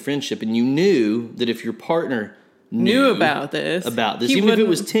maintain the friendship, and you knew that if your partner knew about this, even if it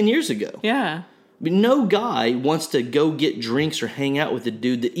was 10 years ago. Yeah. But no guy wants to go get drinks or hang out with a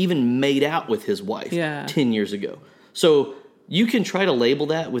dude that even made out with his wife 10 years ago. So you can try to label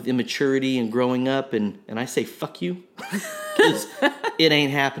that with immaturity and growing up, and I say, fuck you, because it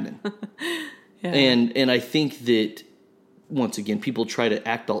ain't happening. Yeah. And I think that, once again, people try to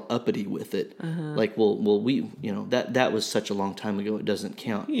act all uppity with it. Like, well, we, you know, that was such a long time ago, it doesn't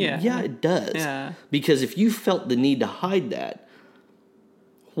count. Yeah, it does. Yeah. Because if you felt the need to hide that,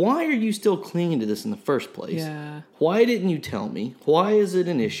 why are you still clinging to this in the first place? Yeah. Why didn't you tell me? Why is it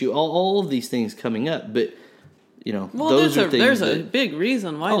an issue? All of these things coming up, but you know, those are things. There's a big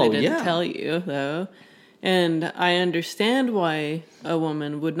reason why they didn't tell you, though, and I understand why a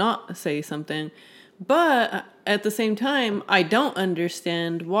woman would not say something, but at the same time, I don't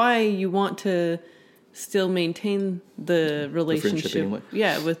understand why you want to still maintain the relationship. Anyway.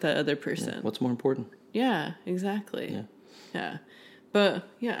 With the other person. Yeah. What's more important? Yeah, exactly. Yeah. But,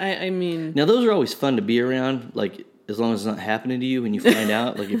 yeah, I mean... Now, those are always fun to be around, like, as long as it's not happening to you when you find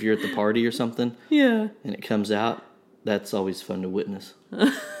out, like, if you're at the party or something. Yeah. And it comes out, that's always fun to witness.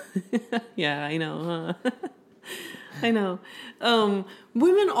 Yeah, I know, huh? I know.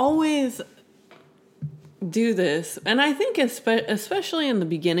 Women always do this, and I think especially in the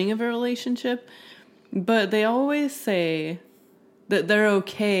beginning of a relationship, but they always say that they're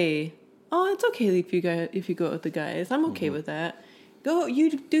okay. Oh, it's okay if you go out with the guys. I'm okay with that. Go,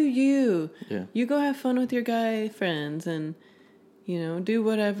 you do you. Yeah. You go have fun with your guy friends and, you know, do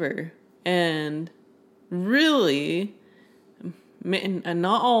whatever. And really, and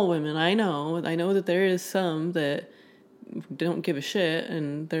not all women, I know that there is some that don't give a shit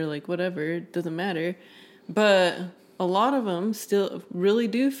and they're like, whatever, it doesn't matter. But a lot of them still really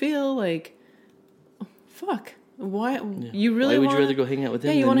do feel like, oh, fuck, why you really why would you rather go hang out with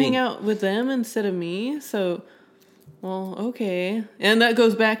them? Yeah, you want to hang out with them instead of me, so... Well, okay. And that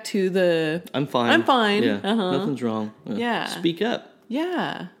goes back to the... I'm fine. Yeah, nothing's wrong. Yeah. Speak up.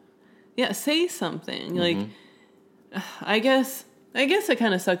 Yeah. Yeah, say something. Like, I guess it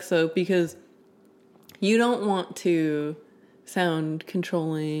kind of sucks, though, because you don't want to sound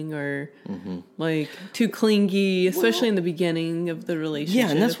controlling or, like, too clingy, especially in the beginning of the relationship. Yeah,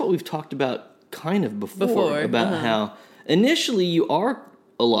 and that's what we've talked about kind of before about how initially you are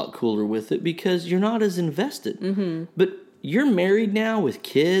a lot cooler with it because you're not as invested. But you're married now with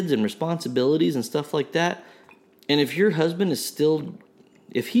kids and responsibilities and stuff like that. And if your husband is still,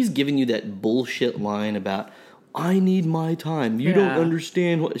 if he's giving you that bullshit line about, I need my time, you don't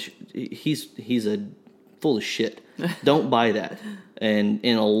understand what, he's a full of shit. Don't buy that. And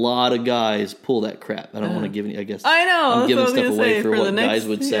a lot of guys pull that crap. I don't want to give any, I guess. I know. I'm giving stuff away for what guys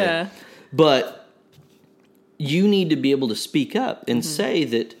would say. Yeah. But you need to be able to speak up and say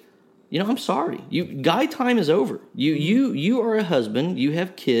that, you know, I'm sorry. Guy time is over. You are a husband. You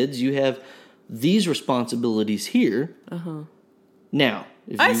have kids. You have these responsibilities here. Now,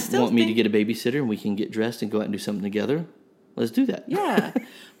 if you want me to get a babysitter and we can get dressed and go out and do something together, let's do that. Yeah.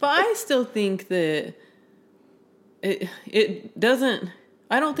 But I still think that it doesn't...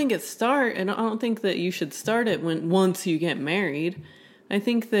 I don't think and I don't think that you should start it once you get married. I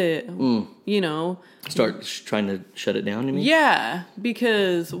think that, you know... Start trying to shut it down, you mean? Yeah,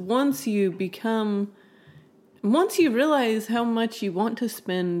 because once you become once you realize how much you want to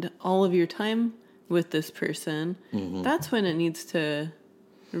spend all of your time with this person, that's when it needs to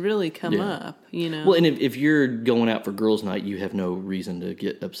really come up, you know? Well, and if you're going out for girls' night, you have no reason to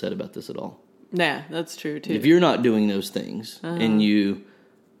get upset about this at all. Yeah, that's true, too. If you're not doing those things and you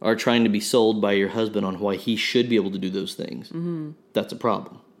are trying to be sold by your husband on why he should be able to do those things, that's a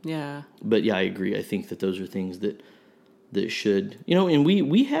problem. Yeah. But yeah, I agree. I think that those are things that should, you know, and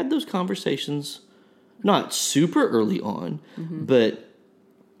we had those conversations not super early on, but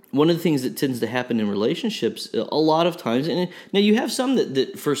one of the things that tends to happen in relationships a lot of times, and now you have some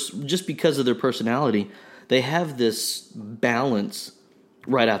that first, just because of their personality, they have this balance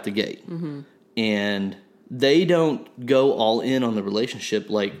right out the gate. And they don't go all in on the relationship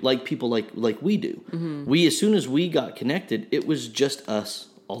like people like we do. We, as soon as we got connected, it was just us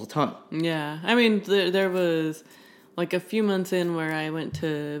all the time. Yeah. I mean, there was like a few months in where I went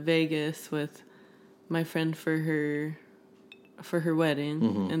to Vegas with my friend for her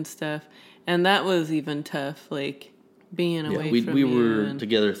wedding and stuff. And that was even tough, like being away from we you. were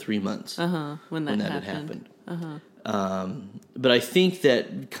together 3 months when that had happened. But I think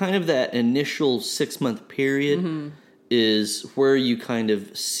that kind of that initial 6-month period is where you kind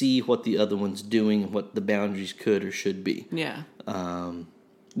of see what the other one's doing and what the boundaries could or should be. Yeah.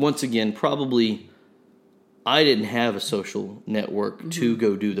 Once again, probably I didn't have a social network to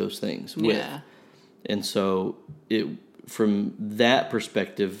go do those things with. Yeah. And so from that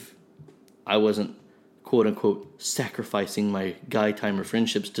perspective, I wasn't, quote unquote, sacrificing my guy time or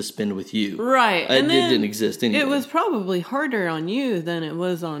friendships to spend with you. Right. It didn't exist anyway. It was probably harder on you than it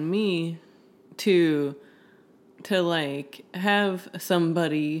was on me to like have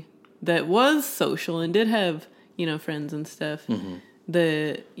somebody that was social and did have, you know, friends and stuff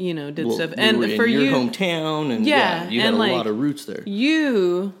that, you know, did stuff. And were for in your you, hometown, and you had and a like, lot of roots there.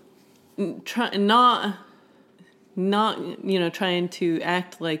 You not you know, trying to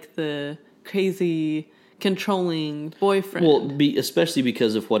act like the crazy controlling boyfriend. Well, especially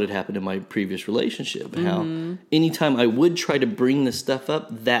because of what had happened in my previous relationship. How anytime I would try to bring this stuff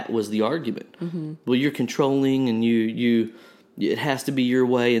up, that was the argument. Well, you're controlling, and you it has to be your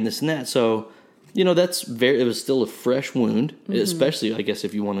way, and this and that. So, you know, it was still a fresh wound, especially, I guess,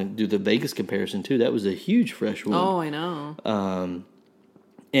 if you want to do the Vegas comparison too. That was a huge fresh wound. Oh, I know.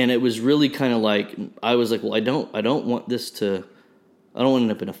 And it was really kind of like, I was like, well, I don't want this to, I don't want to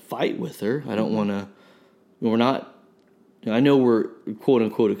end up in a fight with her. I don't want to, we're not, I know we're quote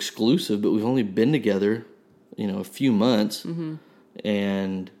unquote exclusive, but we've only been together, you know, a few months.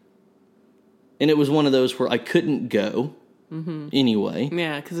 And it was one of those where I couldn't go anyway.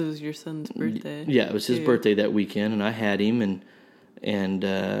 Yeah, because it was your son's birthday. Yeah, it was his birthday that weekend, and I had him, and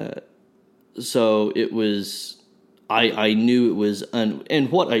so it was, I knew it was, and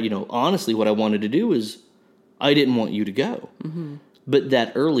what I, you know, honestly, what I wanted to do was, I didn't want you to go. But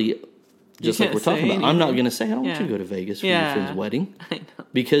that early, just like we're talking about, I'm not going to say, I don't want you to go to Vegas for your friend's wedding. I know.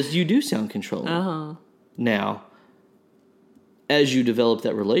 Because you do sound controlling. Now, as you develop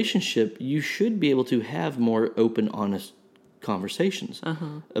that relationship, you should be able to have more open, honest conversations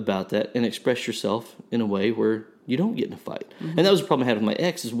about that and express yourself in a way where you don't get in a fight. And that was the problem I had with my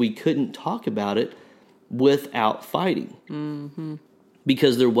ex, is we couldn't talk about it without fighting.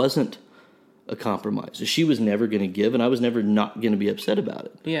 Because there wasn't a compromise. She was never going to give, and I was never not going to be upset about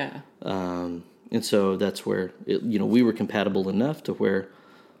it. Yeah. And so that's where we were compatible enough to where,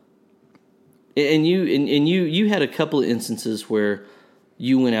 and you had a couple of instances where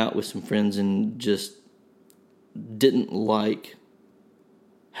you went out with some friends and just didn't like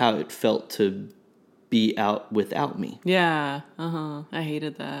how it felt to be out without me. Yeah. I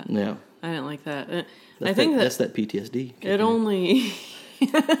hated that. Yeah. I didn't like that. That's that PTSD. It only.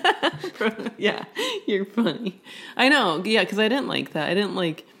 Yeah, you're funny. I know. Yeah, because I didn't like that. I didn't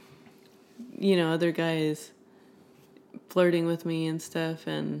like, other guys flirting with me and stuff,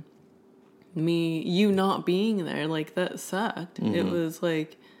 and you not being there. Like, that sucked. It was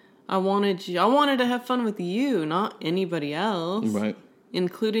like, I wanted to have fun with you, not anybody else. Right.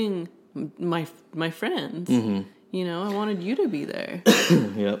 Including my friends. I wanted you to be there.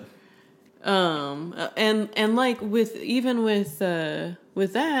 Yep. And like with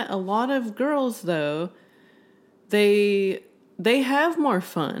that, a lot of girls though, they have more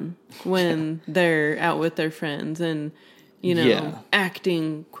fun when they're out with their friends and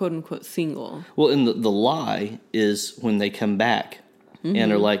acting quote unquote single. Well, and the lie is when they come back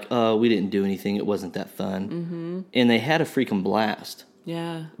and are like, "Oh, we didn't do anything. It wasn't that fun," and they had a freaking blast.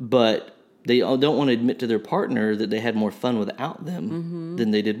 Yeah, but they don't want to admit to their partner that they had more fun without them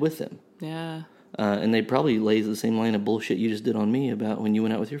than they did with them. Yeah. And they probably lay the same line of bullshit you just did on me about when you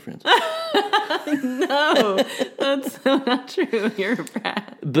went out with your friends. No, that's so not true. You're a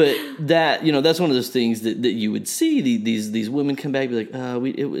brat. But that, that's one of those things that you would see these women come back and be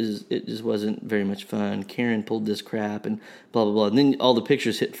like, it just wasn't very much fun. Karen pulled this crap and blah, blah, blah. And then all the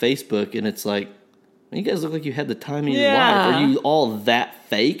pictures hit Facebook and it's like, you guys look like you had the time of your life. Are you all that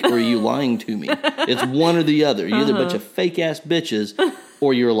fake or are you lying to me? It's one or the other. You're either a bunch of fake ass bitches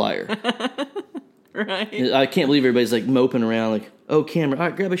or you're a liar. Right. I can't believe everybody's like moping around like, oh, camera, all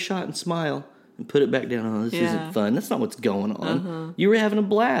right, grab a shot and smile and put it back down. Oh, this isn't fun. That's not what's going on. You were having a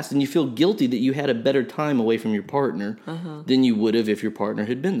blast and you feel guilty that you had a better time away from your partner than you would have if your partner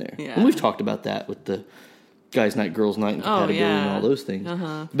had been there. Yeah. And we've talked about that with the guys' night, girls' night, and compatibility and all those things.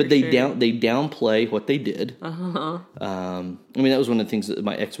 But they downplay what they did. I mean, that was one of the things that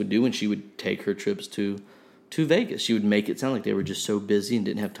my ex would do when she would take her trips to Vegas. She would make it sound like they were just so busy and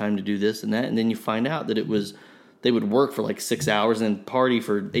didn't have time to do this and that. And then you find out that they would work for like 6 hours and then party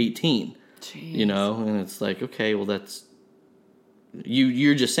for 18. Jeez. And it's like, okay, well, that's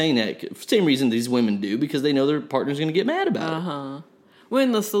you're just saying that same reason these women do, because they know their partner's going to get mad about it.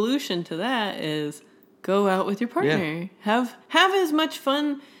 When the solution to that is go out with your partner. Yeah. Have as much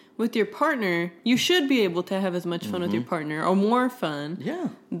fun with your partner. You should be able to have as much fun with your partner, or more fun,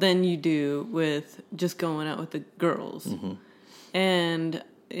 than you do with just going out with the girls. And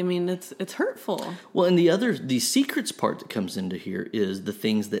I mean, it's hurtful. Well, and the secrets part that comes into here is the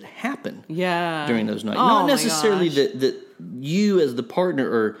things that happen during those nights. Not necessarily that you as the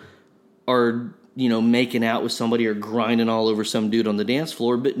partner are making out with somebody or grinding all over some dude on the dance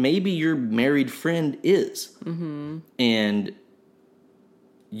floor, but maybe your married friend is. And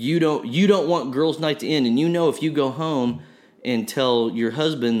you don't want girls' night to end, and if you go home and tell your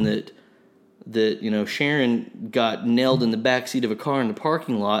husband that Sharon got nailed in the backseat of a car in the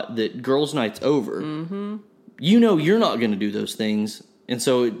parking lot, that girls' night's over. You're not going to do those things, and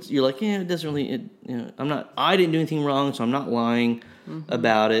so you're like, it doesn't really. I didn't do anything wrong, so I'm not lying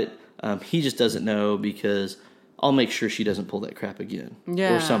about it. He just doesn't know, because I'll make sure she doesn't pull that crap again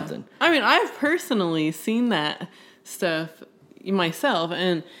or something. I mean, I've personally seen that stuff myself,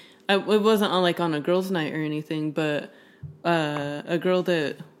 and it wasn't on a girls' night or anything, but a girl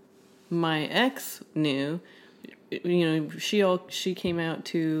that my ex knew, she came out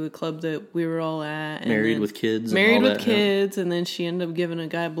to a club that we were all at, and married with kids, and then she ended up giving a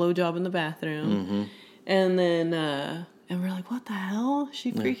guy a blowjob in the bathroom, and then and we're like, what the hell?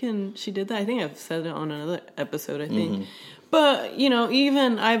 She did that. I think I've said it on another episode, I think. But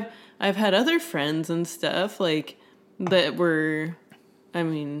even I've had other friends and stuff like that were, I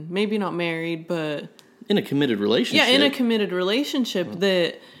mean, maybe not married, but in a committed relationship. Yeah, in a committed relationship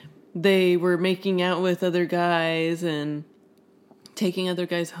that they were making out with other guys and taking other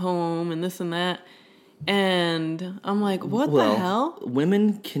guys home and this and that. And I'm like, what the hell?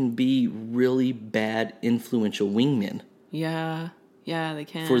 Women can be really bad, influential wingmen. Yeah, they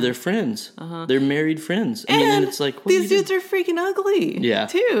can. For their friends. Their married friends. And it's like, these dudes are freaking ugly. Yeah.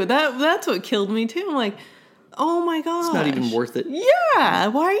 Too. That's what killed me too. I'm like, oh my gosh. It's not even worth it. Yeah.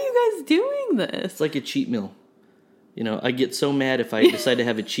 Why are you guys doing this? It's like a cheat meal. I get so mad if I decide to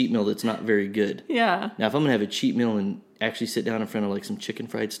have a cheat meal that's not very good. Yeah. Now, if I'm going to have a cheat meal and actually sit down in front of like some chicken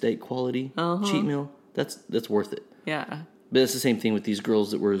fried steak quality cheat meal, that's worth it. Yeah. But it's the same thing with these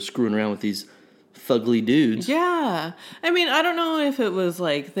girls that were screwing around with these fugly dudes. Yeah. I mean, I don't know if it was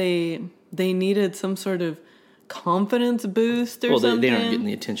like they needed some sort of confidence boost or something. They aren't getting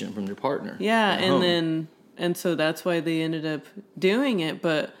the attention from their partner. Yeah, and so that's why they ended up doing it.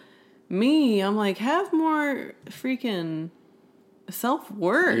 But me, I'm like, have more freaking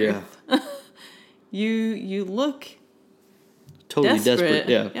self-worth. Yeah. You look totally desperate.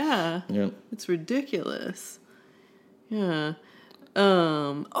 Yeah. It's ridiculous. Yeah.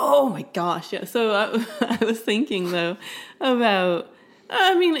 Oh my gosh. Yeah. So I was thinking though about,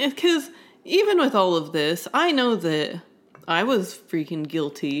 I mean, because even with all of this, I know that I was freaking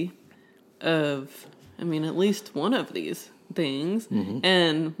guilty of, I mean, at least one of these things.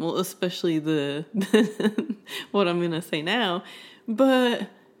 And well, especially the what I'm going to say now, but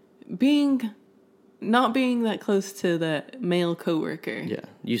not being that close to that male coworker. Yeah.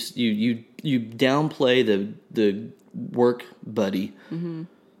 You downplay the work buddy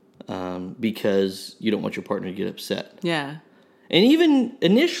because you don't want your partner to get upset. Yeah. And even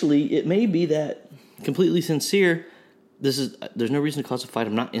initially, it may be that completely sincere. There's no reason to cause a fight.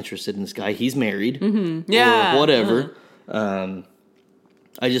 I'm not interested in this guy. He's married. Yeah. Or whatever.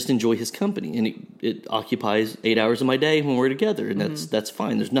 I just enjoy his company, and it occupies 8 hours of my day when we're together, and that's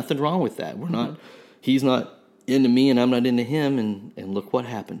fine. There's nothing wrong with that. We're not. He's not into me, and I'm not into him, and look what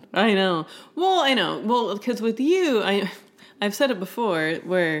happened. I know. Well, I know. Well, because with you, I've said it before,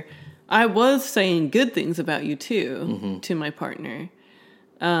 where I was saying good things about you too to my partner.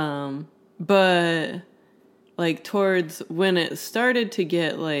 But like towards when it started to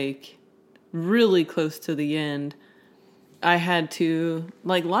get like really close to the end, I had to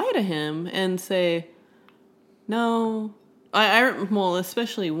like lie to him and say, no, well,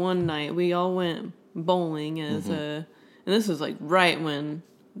 especially one night we all went bowling and this was like right when,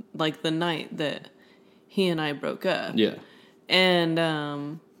 like the night that he and I broke up. Yeah.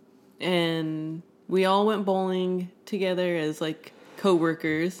 And we all went bowling together as like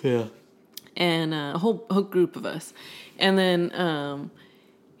coworkers. Yeah. And a whole group of us. And then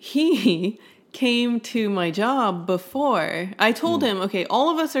he came to my job before. I told him, okay, all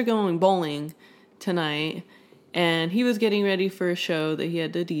of us are going bowling tonight. And he was getting ready for a show that he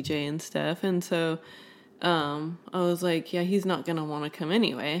had to DJ and stuff. And so I was like, yeah, he's not going to want to come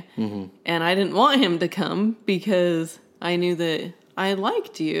anyway. And I didn't want him to come because I knew that I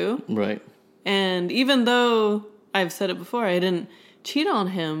liked you. Right. And even though I've said it before, I didn't cheat on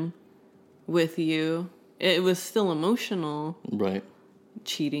him with you, it was still emotional. Right.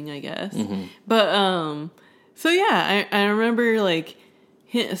 Cheating, I guess. But, so yeah, I remember like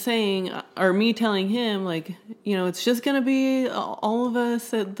saying, or me telling him like, you know, it's just going to be all of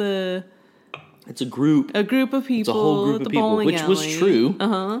us at it's a group of people. It's a whole group at the of people, bowling which alley. was true.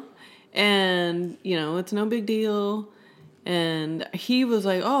 And, you know, it's no big deal. And he was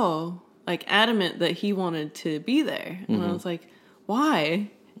like, oh, like adamant that he wanted to be there. And I was like,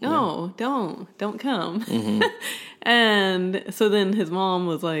 why? No, don't come. And so then his mom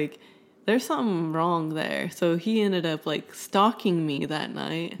was like, there's something wrong there. So he ended up like stalking me that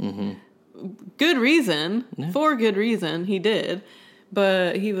night. Good reason, for good reason, he did.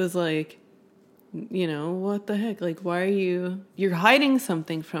 But he was like, you know, what the heck? Like, why are you're hiding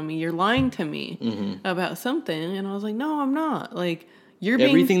something from me. You're lying to me about something. And I was like, no, I'm not. Like,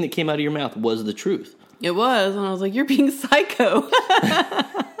 everything that came out of your mouth was the truth. It was. And I was like, you're being psycho.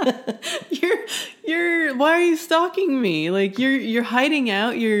 Why are you stalking me? Like, you're hiding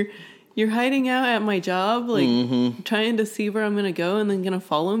out. You're hiding out at my job, like trying to see where I'm going to go and then going to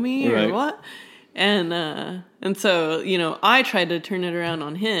follow me or what? And so, you know, I tried to turn it around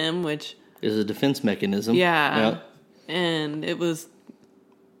on him, which is a defense mechanism. Yeah. And it was,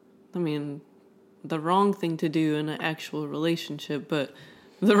 I mean, the wrong thing to do in an actual relationship, but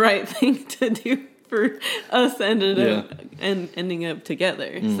the right thing to do for us ending up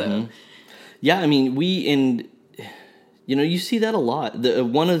together. So, yeah, I mean, you know, you see that a lot.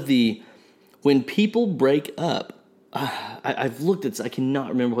 When people break up, I've looked at this, I cannot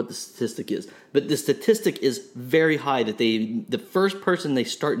remember what the statistic is, but the statistic is very high that the first person they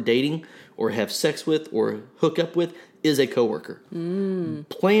start dating or have sex with or hook up with is a coworker.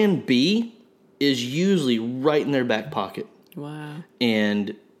 Plan B is usually right in their back pocket. Wow.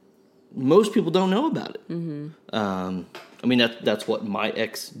 And most people don't know about it. I mean, that's what my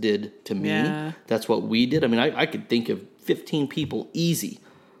ex did to me. Yeah. That's what we did. I mean, I could think of 15 people easy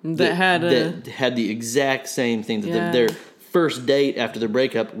that had the exact same thing. That their first date after their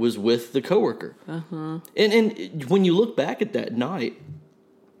breakup was with the coworker. And when you look back at that night,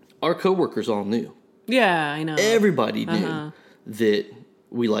 our coworkers all knew. Yeah, I know. Everybody knew that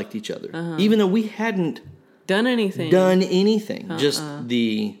we liked each other, even though we hadn't done anything. Just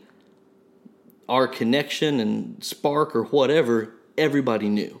our connection and spark or whatever, everybody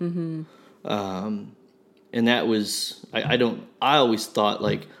knew. And that was, I always thought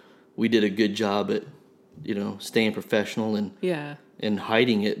like we did a good job at, you know, staying professional and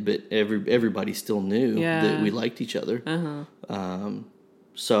hiding it, but everybody still knew that we liked each other.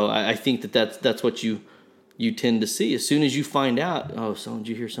 So I think that's what you tend to see. As soon as you find out, oh, did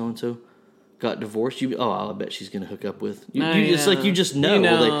you hear so-and-so got divorced? I bet she's going to hook up with. It's like you just know. You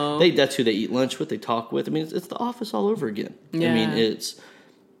know. They that's who they eat lunch with, they talk with. I mean, it's the office all over again. Yeah. I mean, it's...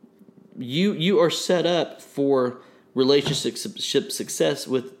 You are set up for relationship success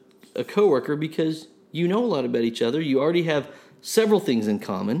with a coworker because you know a lot about each other. You already have several things in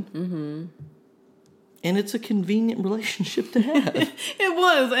common. And it's a convenient relationship to have. It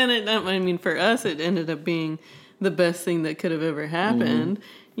was. And for us, it ended up being the best thing that could have ever happened.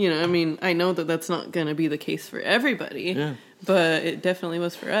 You know, I mean, I know that that's not going to be the case for everybody, but it definitely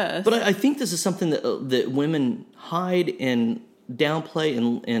was for us. But I think this is something that women hide and downplay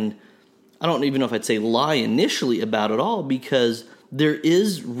and I don't even know if I'd say lie initially about it all, because there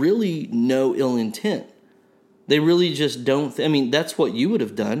is really no ill intent. They really just don't. I mean, that's what you would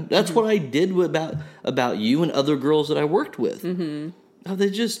have done. That's what I did about you and other girls that I worked with. Oh,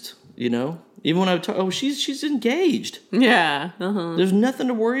 they just, you know, even when I would talk, she's engaged. Yeah. There's nothing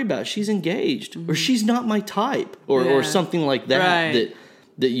to worry about. She's engaged, or she's not my type, or something like that. Right.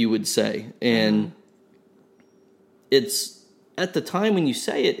 that you would say. And it's, at the time when you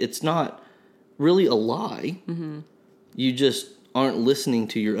say it, it's not really a lie. You just aren't listening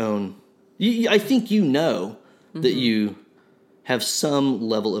to your own. I think you know that you have some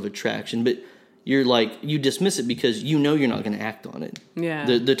level of attraction, but you're like, you dismiss it because you know you're not going to act on it. Yeah.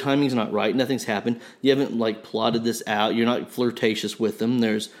 The timing's not right. Nothing's happened. You haven't like plotted this out. You're not flirtatious with them.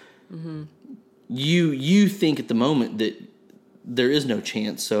 There's you think at the moment that there is no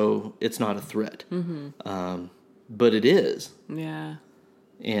chance, so it's not a threat. But it is. Yeah.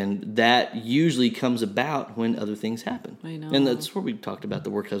 And that usually comes about when other things happen. I know. And that's where we talked about the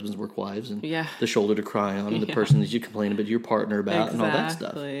work husbands, work wives, and the shoulder to cry on, and the person that you complain about your partner about, and all that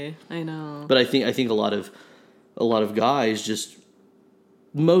stuff. I know. But I think a lot of guys just,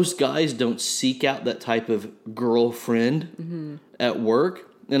 most guys don't seek out that type of girlfriend at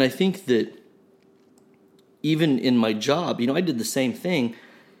work. And I think that even in my job, I did the same thing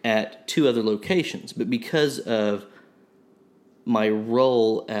at 2 other locations, but because of my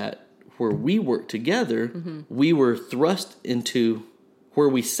role at where we worked together, we were thrust into where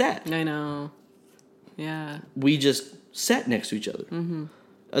we sat. I know. Yeah. We just sat next to each other.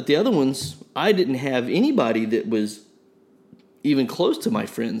 At the other ones, I didn't have anybody that was even close to my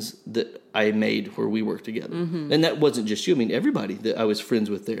friends that I made where we worked together. And that wasn't just you. I mean, everybody that I was friends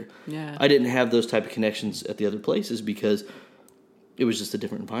with there. Yeah. I didn't have those type of connections at the other places because it was just a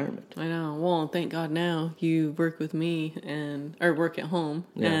different environment. I know. Well, thank God now you work with me or work at home,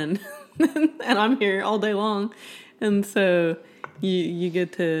 and and I'm here all day long, and so you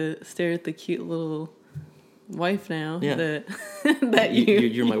get to stare at the cute little wife now. Yeah. that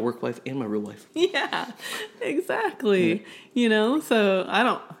You're my work wife and my real wife. Yeah, exactly. So I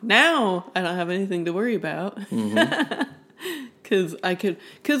don't have anything to worry about because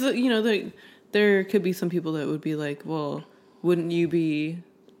there could be some people that would be like, well, wouldn't you be,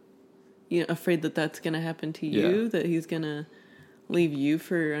 afraid that that's going to happen to you? That he's going to leave you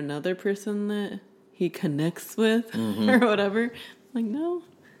for another person that he connects with or whatever? I'm like, no,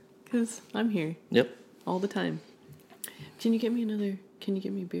 because I'm here. Yep. All the time. Can you get me a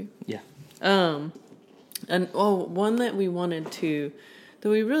beer? Yeah. One that we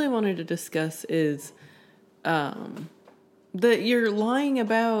really wanted to discuss is, that you're lying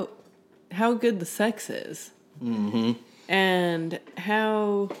about how good the sex is. And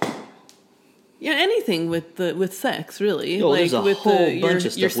how, anything with sex, really. There's a with whole bunch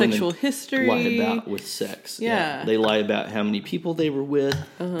of stuff your sexual history. Lie about with sex. Yeah. They lie about how many people they were with.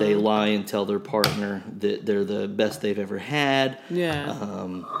 They lie and tell their partner that they're the best they've ever had. Yeah.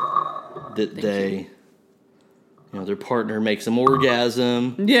 That their partner makes them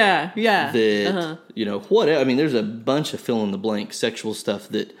orgasm. Yeah, yeah. That, whatever. I mean, there's a bunch of fill in the blank sexual stuff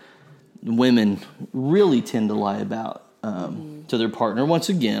that women really tend to lie about to their partner. Once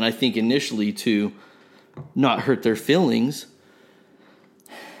again, I think initially to not hurt their feelings.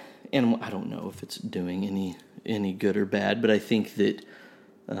 And I don't know if it's doing any good or bad, but I think that,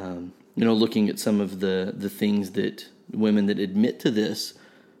 looking at some of the things that women that admit to this,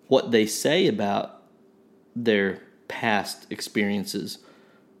 what they say about their past experiences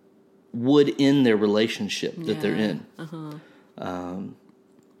would end their relationship that they're in.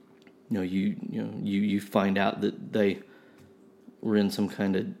 You find out that they were in some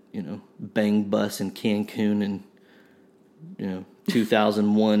kind of, bang bus in Cancun in,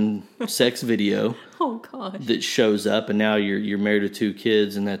 2001 sex video. Oh gosh. That shows up, and now you're married with 2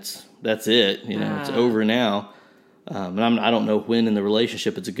 kids, and that's it. It's over now. And I don't know when in the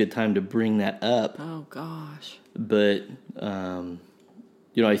relationship it's a good time to bring that up. Oh gosh. But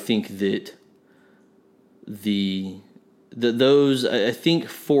I think that those, I think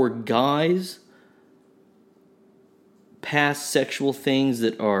for guys, past sexual things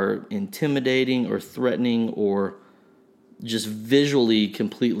that are intimidating or threatening or just visually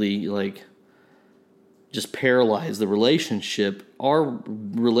completely just paralyze the relationship are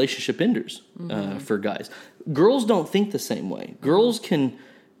relationship enders for guys. Girls don't think the same way. Girls can,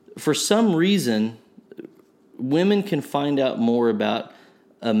 for some reason, women can find out more about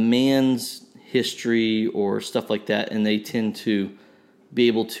a man's history or stuff like that, and they tend to be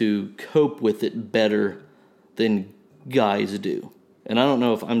able to cope with it better than guys do. And I don't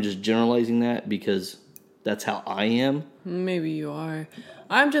know if I'm just generalizing that because that's how I am. Maybe you are.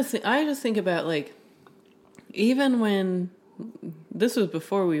 I just think about even when this was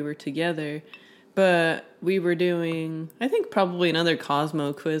before we were together, but we were doing, I think probably another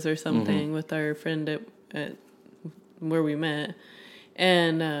Cosmo quiz or something with our friend at where we met.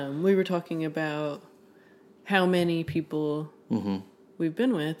 And we were talking about how many people we've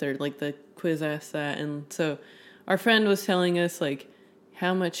been with, or the quiz asked that. And so our friend was telling us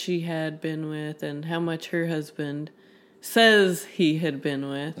how much she had been with and how much her husband says he had been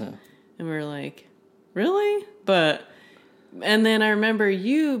with. Yeah. And we were like, really? And then I remember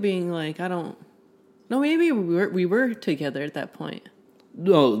you being like, I don't know, maybe we were together at that point.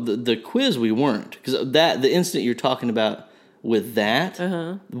 No, the quiz we weren't, because the incident you're talking about with that,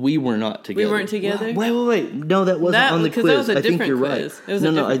 we were not together. We weren't together? Wait. No, that wasn't on the quiz. That was a I think different you're quiz. right. It was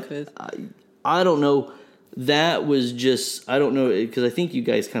a different quiz. I don't know. That was just, I don't know, because I think you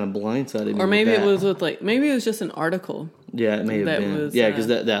guys kind of blindsided me. Or maybe with it was with maybe it was just an article. Yeah, it may have been. Was, because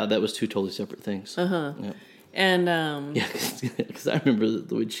that was two totally separate things. Yeah. And yeah, because I remember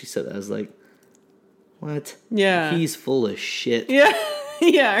the way she said that. I was like, what? Yeah. He's full of shit. Yeah.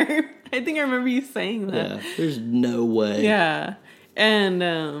 Yeah. I think I remember you saying that. Yeah. There's no way. Yeah.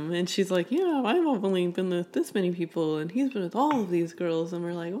 And she's like, yeah, I've only been with this many people, and he's been with all of these girls. And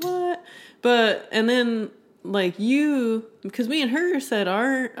we're like, what? And then, because me and her said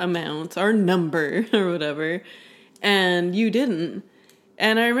our amounts, our number, or whatever, and you didn't.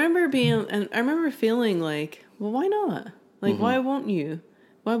 And I remember feeling like, well, why not? Why won't you?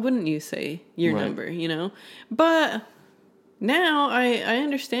 Why wouldn't you say your number, But now I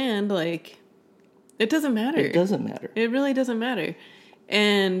understand, it doesn't matter. It doesn't matter. It really doesn't matter.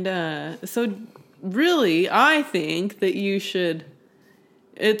 And so really, I think that you should,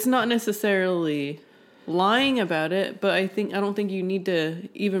 it's not necessarily lying about it, but I don't think you need to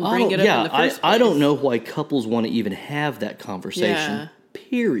even bring it up in the first place. I don't know why couples want to even have that conversation,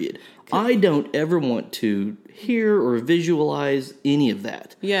 period. I don't ever want to hear or visualize any of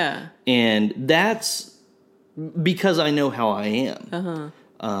that. Yeah. And that's because I know how I am.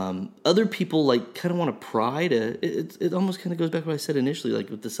 Other people kind of want to pry to it almost kind of goes back to what I said initially,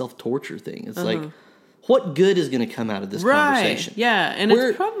 with the self-torture thing. It's what good is going to come out of this conversation? Yeah, and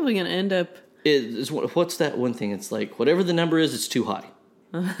it's probably going to end up what's that one thing? It's whatever the number is, it's too high.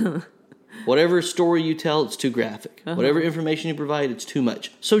 Whatever story you tell, it's too graphic. Whatever information you provide, it's too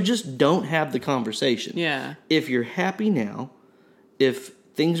much. So just don't have the conversation. Yeah. If you're happy now, if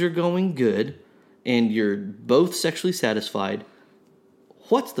things are going good, and you're both sexually satisfied,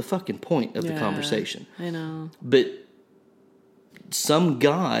 what's the fucking point of the conversation? I know. But some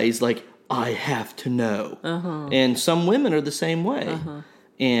guys, I have to know. And some women are the same way.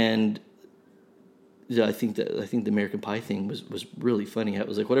 And I think the American Pie thing was really funny. It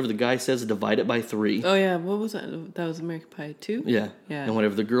was whatever the guy says, divide it by 3. Oh, yeah. What was that? That was American Pie 2? Yeah. Yeah. And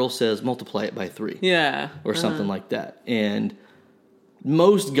whatever the girl says, multiply it by 3. Yeah. Or something like that. And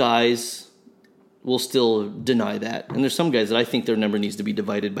most guys will still deny that. And there's some guys that I think their number needs to be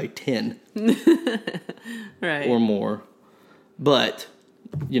divided by 10. Right. Or more. But,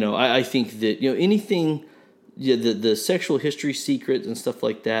 I think that, anything, the sexual history secrets and stuff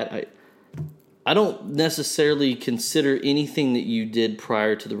like that, I don't necessarily consider anything that you did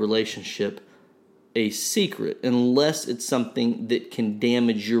prior to the relationship a secret unless it's something that can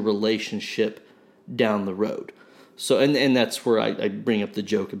damage your relationship down the road. So, and that's where I bring up the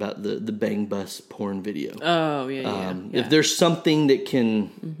joke about the Bang Bus porn video. Oh, yeah. If there's something that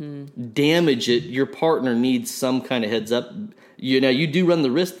can damage it, your partner needs some kind of heads up. You do run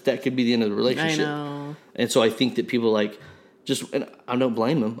the risk that could be the end of the relationship. I know. And so I think that people and I don't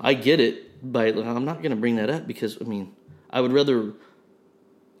blame them. I get it. But I'm not going to bring that up because, I would rather,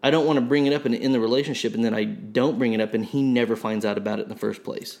 I don't want to bring it up in the relationship and then I don't bring it up and he never finds out about it in the first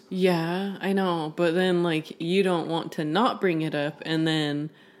place. Yeah, I know. But then, you don't want to not bring it up and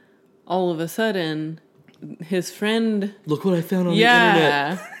then all of a sudden his friend... Look what I found on the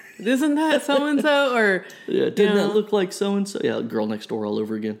internet. Isn't that so-and-so? Or, didn't that look like so-and-so? Yeah, Girl Next Door all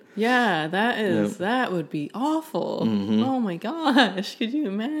over again. Yeah, that would be awful. Oh my gosh, could you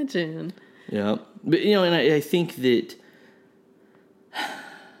imagine? Yeah, but and I think that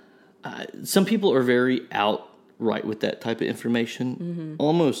some people are very outright with that type of information,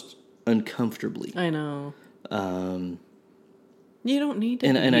 almost uncomfortably. I know. You don't need to.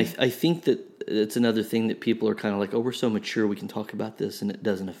 And I think that it's another thing that people are kind of we're so mature, we can talk about this, and it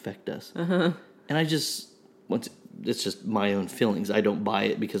doesn't affect us. And it's just my own feelings. I don't buy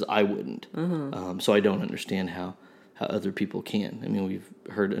it because I wouldn't. So I don't understand how other people can. We've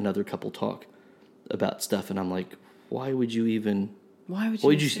heard another couple talk about stuff, and I'm like, why would you even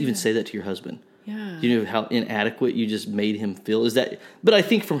say that to your husband? Yeah. You know how inadequate you just made him feel? But I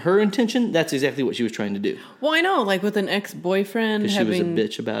think from her intention, that's exactly what she was trying to do. Well, I know, with an ex-boyfriend because she was a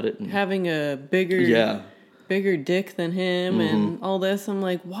bitch about it. Having a bigger dick than him and all this. I'm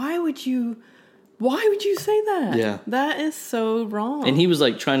like, why would you say that? Yeah. That is so wrong. And he was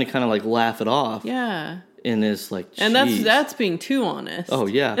trying to kind of laugh it off. Yeah. And it's like, And geez. that's being too honest. Oh,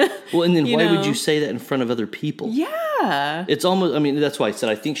 yeah. Well, and then You why would know? you say that in front of other people? Yeah. It's almost, I mean, that's why I said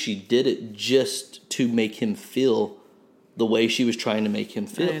I think she did it just to make him feel the way she was trying to make him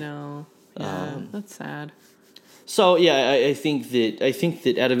feel. I know. Yeah, that's sad. So, yeah, I think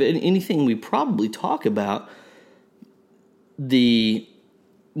that out of anything we probably talk about,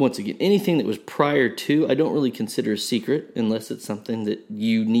 once again, anything that was prior to, I don't really consider a secret unless it's something that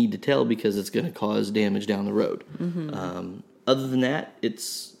you need to tell because it's going to cause damage down the road. Mm-hmm. Other than that,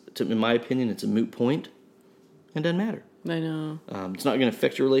 in my opinion, it's a moot point and doesn't matter. I know. It's not going to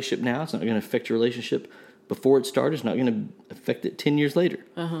affect your relationship now. It's not going to affect your relationship before it started. It's not going to affect it 10 years later.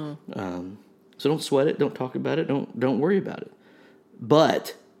 So don't sweat it. Don't talk about it. Don't worry about it.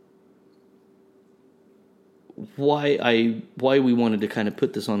 But why we wanted to kind of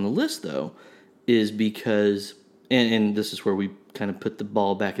put this on the list, though, is because, and this is where we kind of put the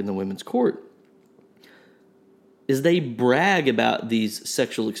ball back in the women's court, is they brag about these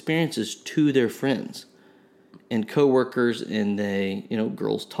sexual experiences to their friends and coworkers, and they,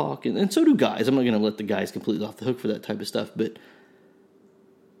 girls talk, and so do guys. I'm not going to let the guys completely off the hook for that type of stuff, but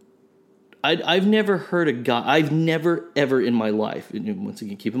I've never heard a guy, I've never, ever in my life, and once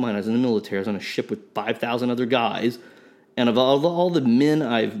again, keep in mind, I was in the military, I was on a ship with 5,000 other guys, and of all the men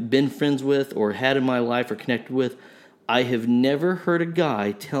I've been friends with or had in my life or connected with, I have never heard a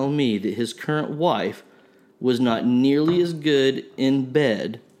guy tell me that his current wife was not nearly as good in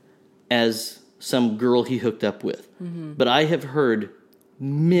bed as some girl he hooked up with. Mm-hmm. But I have heard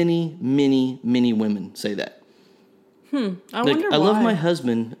many, many, many women say that. I wonder why. I love my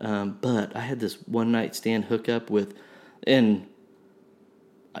husband, but I had this one night stand hookup with, and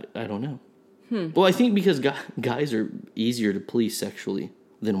I don't know. Well, I think because guys are easier to please sexually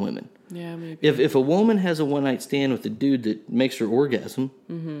than women. Yeah, maybe. If a woman has a one night stand with a dude that makes her orgasm,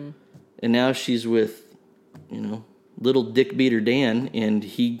 and now she's with, little dick beater Dan, and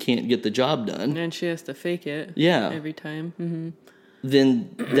he can't get the job done, and she has to fake it. Yeah. Every time. Mm-hmm.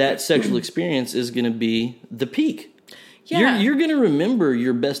 Then that sexual experience is going to be the peak. Yeah. You're going to remember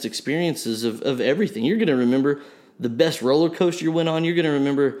your best experiences of everything. You're going to remember the best roller coaster you went on. You're going to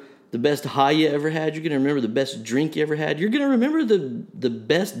remember the best high you ever had. You're going to remember the best drink you ever had. You're going to remember the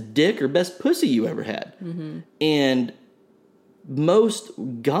best dick or best pussy you ever had. Mm-hmm. And most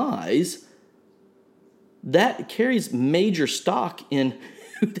guys, that carries major stock in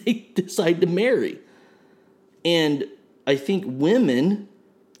who they decide to marry. And I think women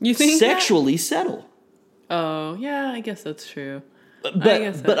sexually settle. Oh, yeah, I guess that's true.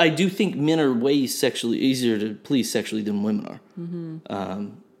 But I do think men are way easier to please sexually than women are,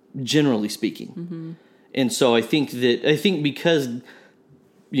 generally speaking. Mm-hmm. And so I think because,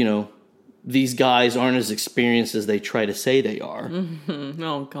 these guys aren't as experienced as they try to say they are. Mm-hmm.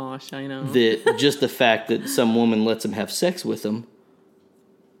 Oh, gosh, I know. That just the fact that some woman lets them have sex with them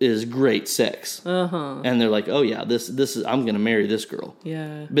is great sex. Uh-huh. And they're like, oh yeah, this is, I'm going to marry this girl.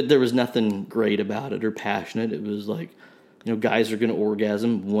 Yeah. But there was nothing great about it or passionate. It was like, guys are going to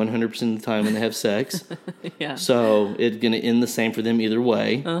orgasm 100% of the time when they have sex. Yeah. So it's going to end the same for them either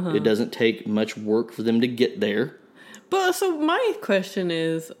way. Uh-huh. It doesn't take much work for them to get there. But so my question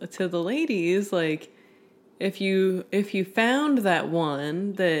is to the ladies, like, if you found that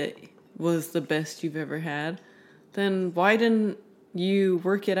one that was the best you've ever had, then why didn't you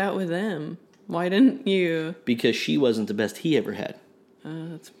work it out with them? Why didn't you? Because she wasn't the best he ever had.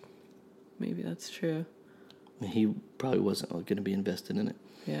 Maybe that's true. He probably wasn't going to be invested in it.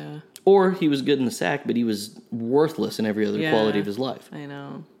 Yeah. Or he was good in the sack, but he was worthless in every other quality of his life. I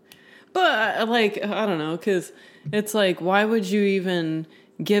know. But, I don't know, because it's like, why would you even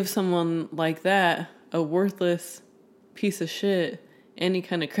give someone like that, a worthless piece of shit, any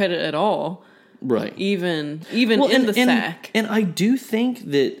kind of credit at all? Right. Even in the sack. And I do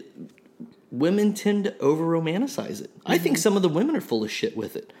think that women tend to over-romanticize it. Mm-hmm. I think some of the women are full of shit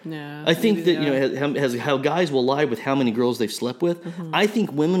with it. Yeah. I think that, how guys will lie with how many girls they've slept with. Mm-hmm. I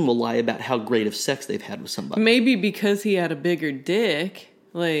think women will lie about how great of sex they've had with somebody. Maybe because he had a bigger dick,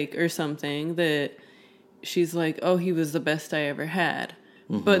 or something, that she's like, oh, he was the best I ever had.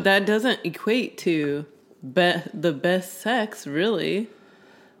 Mm-hmm. But that doesn't equate to the best sex, really.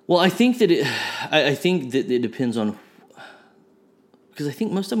 Well, I think that it depends on, because I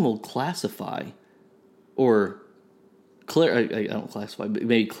think most of them will classify or I don't classify, but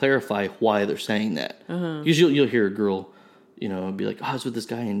maybe clarify why they're saying that. Because you'll hear a girl, be like, oh, I was with this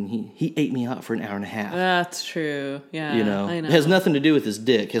guy and he ate me out for an hour and a half. That's true. Yeah, I know. It has nothing to do with his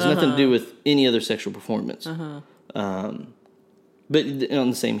dick. It has nothing to do with any other sexual performance. But on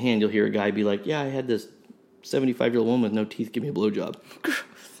the same hand, you'll hear a guy be like, yeah, I had this 75-year-old woman with no teeth give me a blowjob.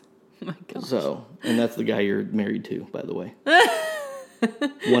 my gosh. So, and that's the guy you're married to, by the way.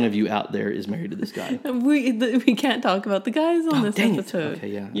 One of you out there is married to this guy. We can't talk about the guys on this dang it. episode. Okay,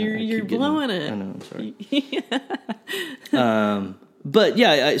 yeah. You're blowing it. I know, I'm sorry. But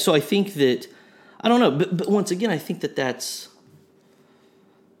yeah, so I think that, I don't know, but once again, I think that those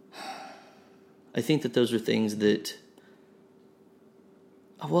are things that,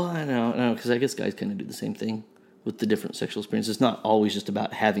 well, I know, because I guess guys kind of do the same thing with the different sexual experiences. It's not always just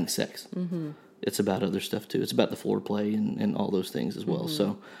about having sex. Mm-hmm. It's about other stuff too. It's about the foreplay and all those things as well. Mm-hmm.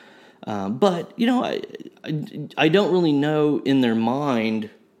 So, but I don't really know in their mind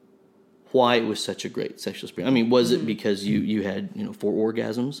why it was such a great sexual experience. I mean, was it because you had 4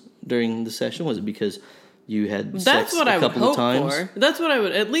 orgasms during the session? Was it because you had sex a couple of times? For. That's what I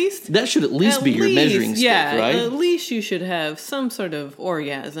would at least. That should at least be your measuring stick, right? At least you should have some sort of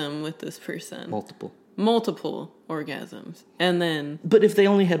orgasm with this person. Multiple orgasms, and then. But if they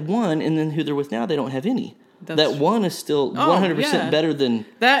only had one, and then who they're with now, they don't have any. That one is still 100% better than.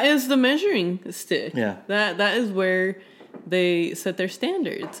 That is the measuring stick. Yeah. That is where they set their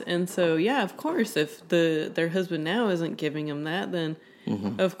standards, and so of course, if their husband now isn't giving them that, then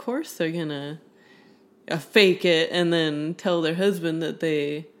of course they're gonna fake it and then tell their husband that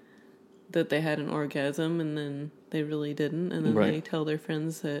they had an orgasm, and then they really didn't, and then they tell their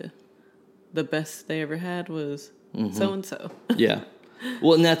friends that the best they ever had was so and so. Yeah.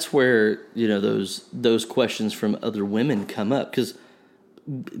 Well, and that's where those questions from other women come up, because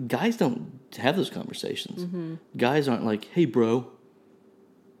guys don't have those conversations. Mm-hmm. Guys aren't like, "Hey, bro,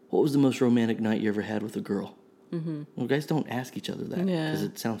 what was the most romantic night you ever had with a girl?" Mm-hmm. Well, guys don't ask each other that because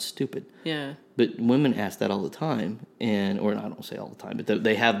it sounds stupid. Yeah. But women ask that all the time, or I don't say all the time, but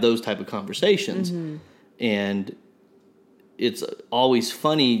they have those type of conversations, and it's always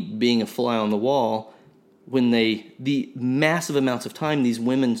funny being a fly on the wall when the massive amounts of time these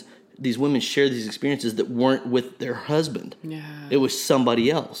women share these experiences that weren't with their husband. Yeah. It was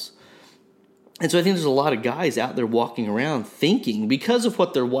somebody else. And so I think there's a lot of guys out there walking around thinking, because of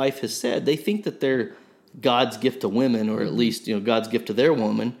what their wife has said, they think that they're God's gift to women, or at least God's gift to their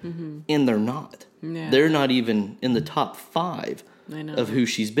woman, and they're not. Yeah. They're not even in the top 5 of who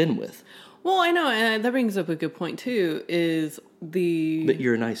she's been with. Well, I know, and that brings up a good point too. But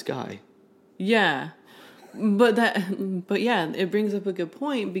you're a nice guy. Yeah, but it brings up a good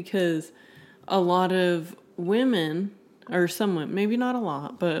point, because a lot of women, or some women, maybe not a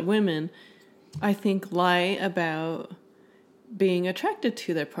lot, but women, I think, lie about being attracted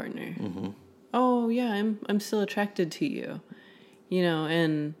to their partner. Mm-hmm. Oh yeah, I'm still attracted to you,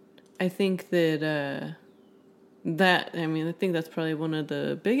 and I think that. I think that's probably one of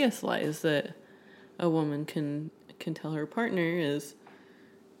the biggest lies that a woman can tell her partner is,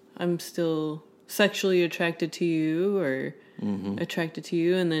 I'm still sexually attracted to you, or attracted to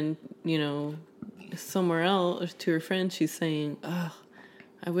you, and then, somewhere else to her friend she's saying, "Oh,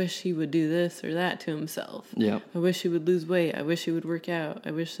 I wish he would do this or that to himself. Yeah. I wish he would lose weight. I wish he would work out.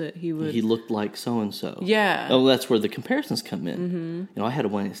 I wish that he would." He looked like so-and-so. Yeah. Oh, that's where the comparisons come in. I had a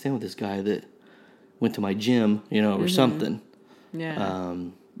one-night stand with this guy that went to my gym, or something. Yeah.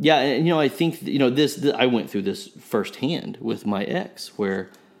 And I think this I went through this firsthand with my ex, where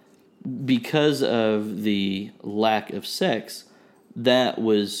because of the lack of sex, that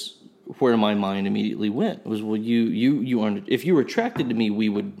was where my mind immediately went. It was, well, you aren't. If you were attracted to me, we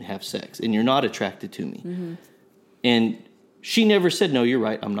would have sex, and you're not attracted to me. Mm-hmm. And she never said, "No, you're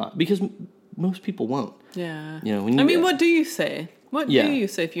right, I'm not," because most people won't. Yeah. What do you say? What do you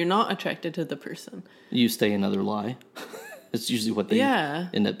say if you're not attracted to the person? You say another lie. It's usually what they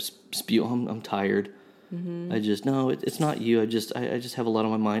end up spewing. I'm tired. Mm-hmm. It's not you. I just have a lot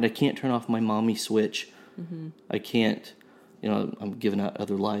on my mind. I can't turn off my mommy switch. Mm-hmm. I can't. I'm giving out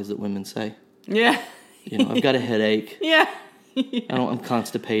other lies that women say. Yeah. I've got a headache. Yeah. I'm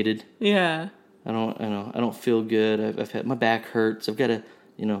constipated. Yeah. I don't feel good. I've had my back hurts. I've got a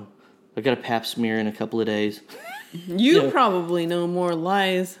pap smear in a couple of days. You probably know more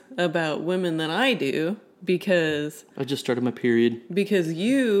lies about women than I do, because I just started my period. Because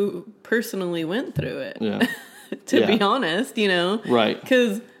you personally went through it. Yeah. To be honest, Right.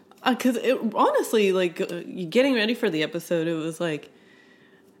 Because honestly, like, getting ready for the episode, it was like,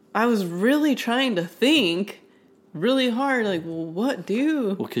 I was really trying to think really hard, like, well,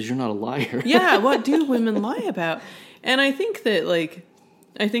 because you're not a liar. Yeah, what do women lie about? And I think that,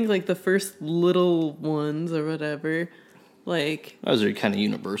 the first little ones or whatever, like, those are kind of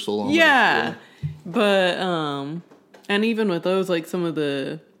universal. Yeah. But, and even with those, like, some of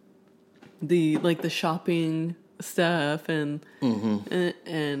the shopping stuff and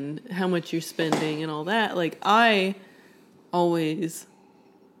how much you're spending and all that, like, I always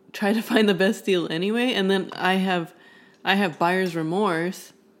try to find the best deal anyway, and then I have buyer's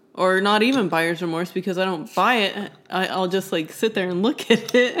remorse, or not even buyer's remorse because I don't buy it. I'll just like sit there and look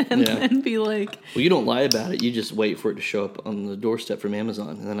at it and then be like, well, you don't lie about it. You just wait for it to show up on the doorstep from Amazon,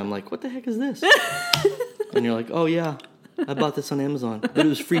 and then I'm like, what the heck is this? And you're like, oh yeah, I bought this on Amazon, but it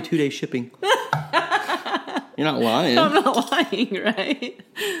was free 2-day shipping. You're not lying. I'm not lying, right?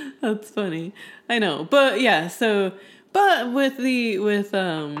 That's funny. I know, but yeah. So, but with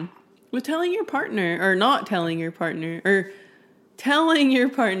telling your partner, or not telling your partner, or telling your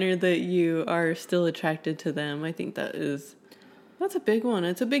partner that you are still attracted to them, I think that's a big one.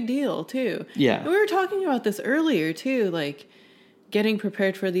 It's a big deal too. Yeah. We were talking about this earlier too, like getting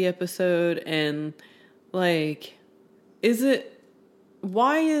prepared for the episode, and like,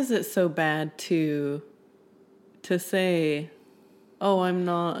 why is it so bad to say, oh, I'm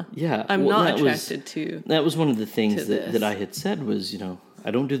not attracted to. That was one of the things that I had said was,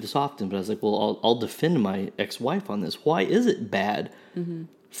 I don't do this often, but I was like, well, I'll defend my ex-wife on this. Why is it bad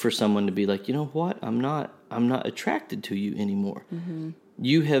for someone to be like, you know what? I'm not attracted to you anymore.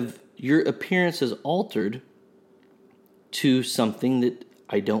 Your appearance has altered to something that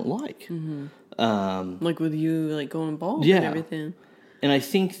I don't like. Like with you, like going bald and everything. And I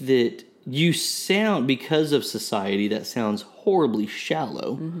think that you sound, because of society, that sounds horribly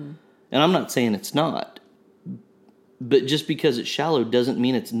shallow. And I'm not saying it's not. But just because it's shallow doesn't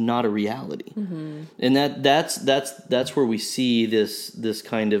mean it's not a reality. And that's where we see this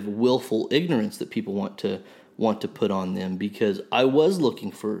kind of willful ignorance that people want to put on them, because I was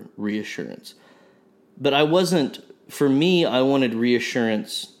looking for reassurance. But I wasn't, for me, I wanted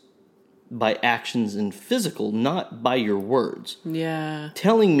reassurance by actions and physical, not by your words. Yeah.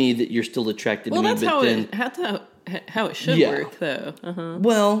 Telling me that you're still attracted to me, that's how it should work, though.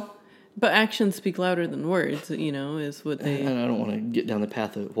 Well, but actions speak louder than words, is what they... And I don't want to get down the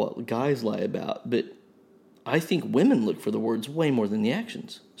path of what guys lie about, but I think women look for the words way more than the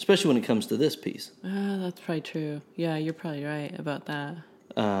actions, especially when it comes to this piece. That's probably true. Yeah, you're probably right about that.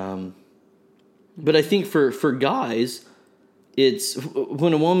 But I think for guys, it's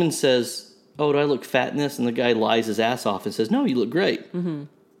when a woman says, oh, do I look fat in this? And the guy lies his ass off and says, no, you look great.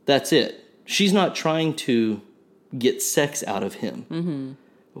 That's it. She's not trying to get sex out of him.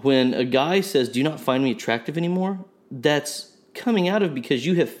 When a guy says, do you not find me attractive anymore? That's coming out of because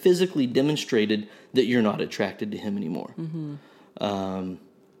you have physically demonstrated that you're not attracted to him anymore. And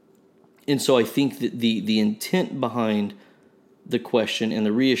so I think that the intent behind the question and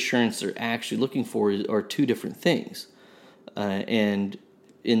the reassurance they're actually looking for are two different things. And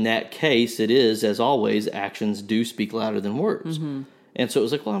in that case, it is, as always, actions do speak louder than words. And so it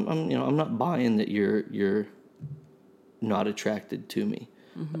was like, well, I'm not buying that you're not attracted to me,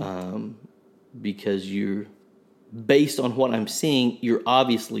 because you're, based on what I'm seeing, you're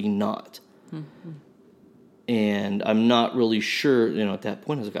obviously not. And I'm not really sure. At that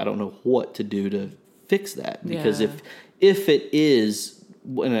point, I was like, I don't know what to do to fix that, because if it is,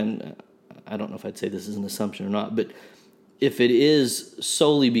 and I don't know if I'd say this is an assumption or not, but if it is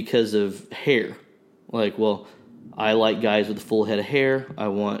solely because of hair, like, well, I like guys with a full head of hair. I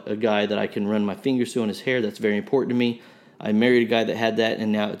want a guy that I can run my fingers through on his hair. That's very important to me. I married a guy that had that,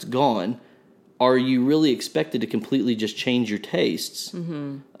 and now it's gone. Are you really expected to completely just change your tastes?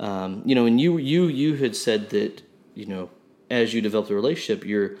 And you had said that, as you develop a relationship,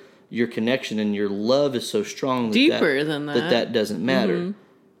 your connection and your love is so strong deeper than that doesn't matter.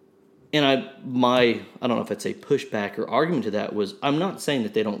 And I don't know if I'd say pushback or argument to that was, I'm not saying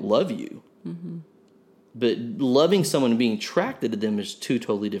that they don't love you, but loving someone and being attracted to them is two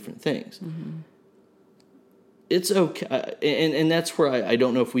totally different things. It's okay, and that's where I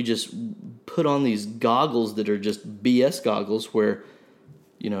don't know if we just put on these goggles that are just BS goggles, where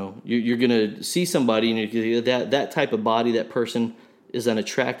you're gonna see somebody and you're that type of body, that person is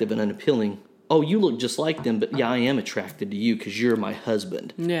unattractive and unappealing. Oh, you look just like them, but yeah, I am attracted to you because you're my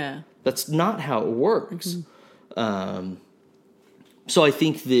husband. Yeah. That's not how it works. So I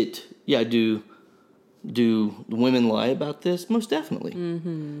think that, do women lie about this? Most definitely.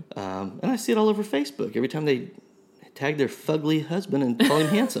 And I see it all over Facebook. Every time they tag their fugly husband and call him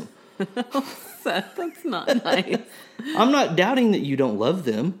handsome. That's not nice. I'm not doubting that you don't love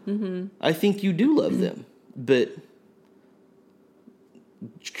them. I think you do love them. But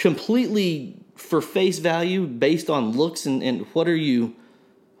completely for face value, based on looks, and what are you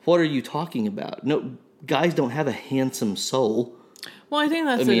talking about? No, guys don't have a handsome soul. Well, I think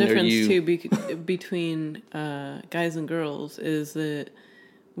that's the difference too between guys and girls, is that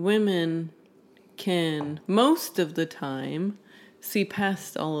women can most of the time see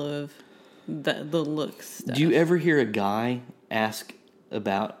past all of the looks stuff. Do you ever hear a guy ask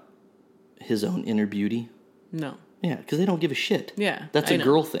about his own inner beauty? No. Yeah, because they don't give a shit. Yeah, That's a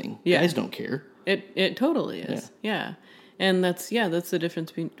girl thing. Yeah. Guys don't care. It totally is. Yeah. And that's the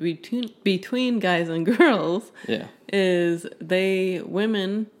difference between guys and girls. Yeah. Is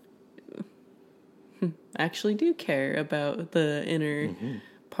women actually do care about the inner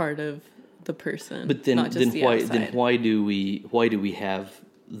part of the person, but then not just why do we have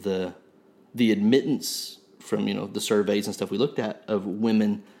the admittance from the surveys and stuff we looked at of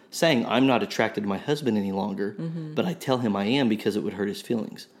women saying, I'm not attracted to my husband any longer, but I tell him I am because it would hurt his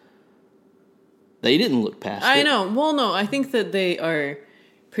feelings. They didn't look past it. I know. Well, no, I think that they are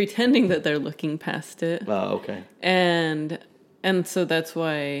pretending that they're looking past it. Oh, okay. And so that's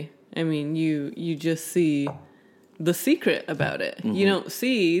why, I mean, you just see the secret about it. You don't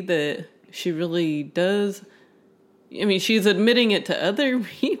see that she really does. I mean, she's admitting it to other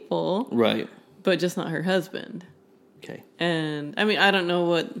people. Right. But just not her husband. Okay. And, I mean, I don't know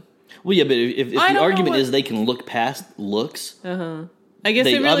what... Well, yeah, but if the argument is they can look past looks... I guess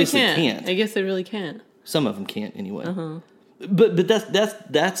they really obviously can't. I guess they really can't. Some of them can't anyway. But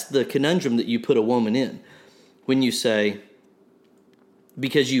that's the conundrum that you put a woman in. When you say...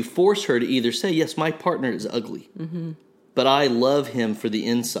 Because you force her to either say, yes, my partner is ugly, but I love him for the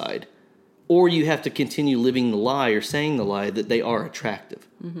inside. Or you have to continue living the lie or saying the lie that they are attractive.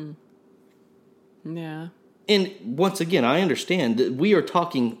 Yeah. And once again, I understand that we are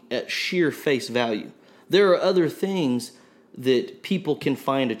talking at sheer face value. There are other things that people can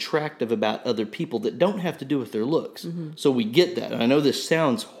find attractive about other people that don't have to do with their looks. So we get that. I know this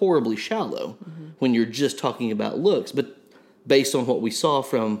sounds horribly shallow when you're just talking about looks, but based on what we saw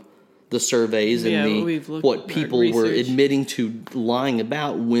from the surveys and what people were admitting to lying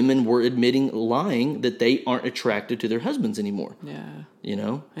about, women were lying that they aren't attracted to their husbands anymore. Yeah.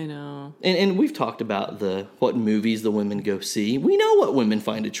 I know. And we've talked about what movies the women go see. We know what women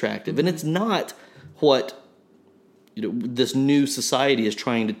find attractive, and it's not what this new society is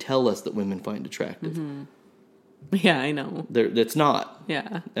trying to tell us that women find attractive. Yeah, I know. That's not.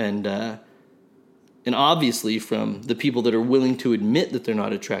 Yeah. And obviously from the people that are willing to admit that they're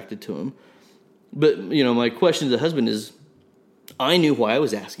not attracted to him. But, my question to the husband is, I knew why I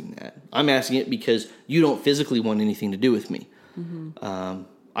was asking that. I'm asking it because you don't physically want anything to do with me.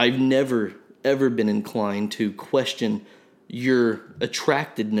 I've never, ever been inclined to question your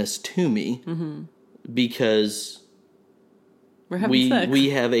attractedness to me because we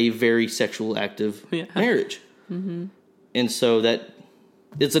have a very sexual active marriage. And so that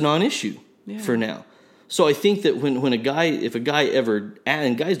it's a non-issue for now. So I think that if a guy ever,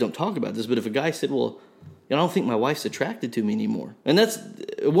 and guys don't talk about this, but if a guy said, well, I don't think my wife's attracted to me anymore. And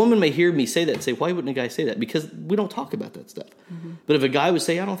a woman may hear me say that and say, why wouldn't a guy say that? Because we don't talk about that stuff. But if a guy would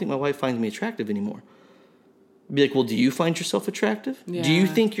say, I don't think my wife finds me attractive anymore. I'd be like, well, do you find yourself attractive? Yeah. Do you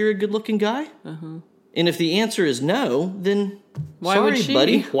think you're a good looking guy? And if the answer is no, then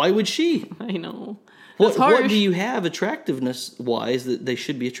buddy, why would she? I know. What do you have attractiveness-wise that they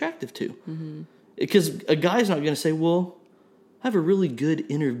should be attractive to? Because a guy's not going to say, well, I have a really good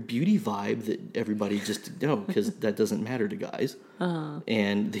inner beauty vibe that everybody just, because that doesn't matter to guys.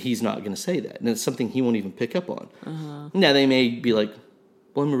 And he's not going to say that. And it's something he won't even pick up on. Now, they may be like,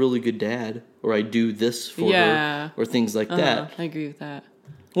 well, I'm a really good dad, or I do this for her, or things like that. I agree with that.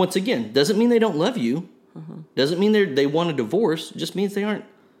 Once again, doesn't mean they don't love you. Doesn't mean they want a divorce. It just means they aren't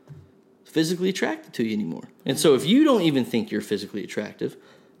physically attracted to you anymore. And so if you don't even think you're physically attractive,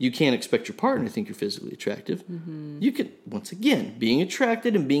 you can't expect your partner to think you're physically attractive. You could, once again, being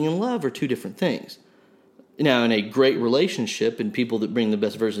attracted and being in love are two different things. Now, in a great relationship and people that bring the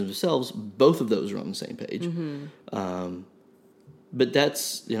best version of themselves, both of those are on the same page. But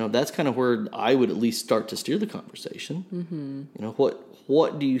that's kind of where I would at least start to steer the conversation.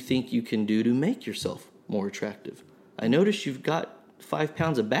 What do you think you can do to make yourself more attractive? I notice you've got 5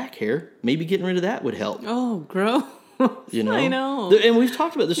 pounds of back hair. Maybe getting rid of that would help. Oh, gross. I know. And we've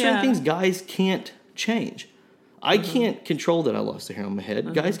talked about there's certain things guys can't change. I can't control that I lost the hair on my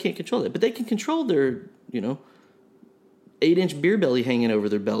head. Guys can't control that. But they can control their, 8-inch beer belly hanging over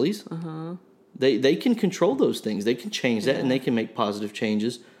their bellies. They can control those things. They can change that, and they can make positive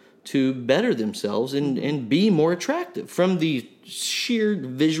changes to better themselves and be more attractive from the sheer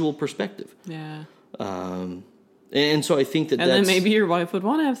visual perspective. Yeah. And so I think that's... And then maybe your wife would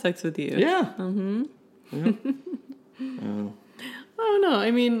want to have sex with you. Yeah. Yeah. Oh, no. I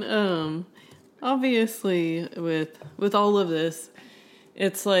mean, obviously, with all of this,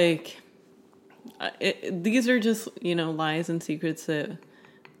 it's like... these are just, lies and secrets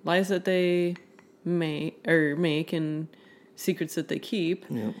lies that they make and secrets that they keep.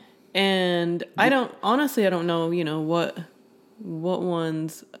 Yeah. And I don't know, what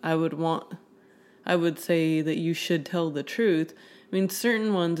ones I would say that you should tell the truth. I mean,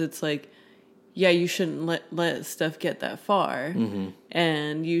 certain ones it's like, yeah, you shouldn't let stuff get that far. Mm-hmm.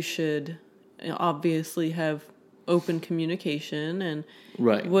 And you should obviously have open communication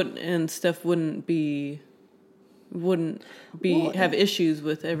and stuff wouldn't have issues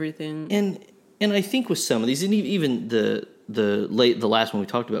with everything. And I think with some of these, and even the last one we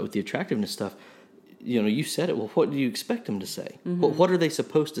talked about with the attractiveness stuff, you said it. Well, what do you expect them to say? Mm-hmm. What are they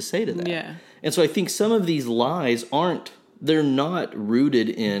supposed to say to that? Yeah. And so I think some of these lies they're not rooted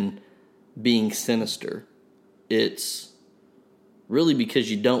in being sinister. It's really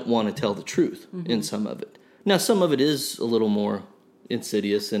because you don't want to tell the truth in some of it. Now, some of it is a little more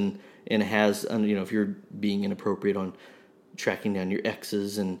insidious and has, if you're being inappropriate on tracking down your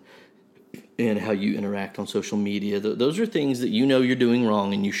exes and how you interact on social media. Those are things that you're doing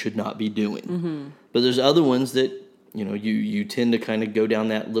wrong and you should not be doing. Mm-hmm. But there's other ones that, you tend to kind of go down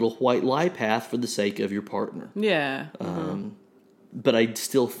that little white lie path for the sake of your partner. Yeah. But I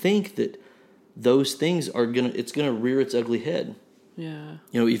still think that those things it's gonna rear its ugly head. Yeah.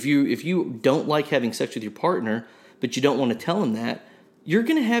 If you don't like having sex with your partner, but you don't want to tell him that, you're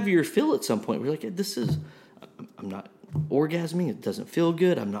gonna have your fill at some point. We're like, I'm not orgasming. It doesn't feel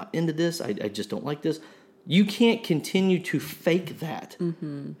good. I'm not into this. I just don't like this. You can't continue to fake that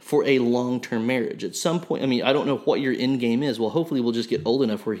for a long-term marriage. At some point, I don't know what your end game is. Well, hopefully we'll just get old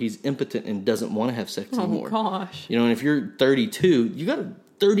enough where he's impotent and doesn't want to have sex anymore. Oh, gosh. And if you're 32, you got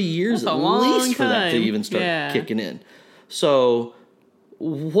 30 years at least for that to even start kicking in. So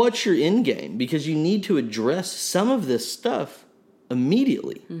what's your end game? Because you need to address some of this stuff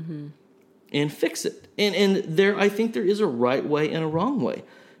immediately and fix it. And I think there is a right way and a wrong way.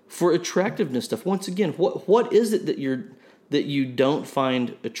 For attractiveness stuff, once again, what is it that you don't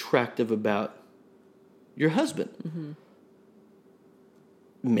find attractive about your husband? Mm-hmm.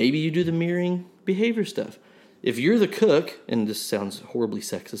 Maybe you do the mirroring behavior stuff. If you're the cook, and this sounds horribly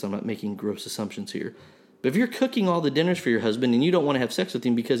sexist, I'm not making gross assumptions here, but if you're cooking all the dinners for your husband and you don't want to have sex with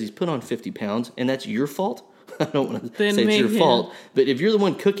him because he's put on 50 pounds and that's your fault, I don't want to say it's your fault, but if you're the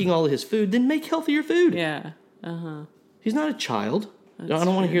one cooking all of his food, then make healthier food. Yeah. Uh-huh. He's not a child. I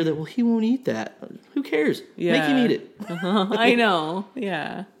don't want to hear that, well, he won't eat that. Who cares? Yeah. Make him eat it. I know.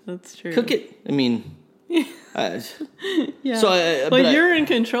 Yeah, that's true. Cook it. Yeah. So but you're in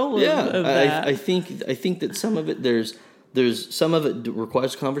control of that. I think that some of it, there's some of it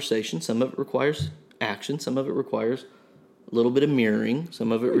requires conversation. Some of it requires action. Some of it requires a little bit of mirroring.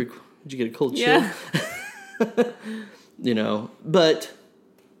 Some of it, did you get a cold chill? Yeah. But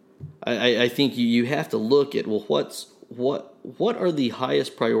I think you have to look at, well, what are the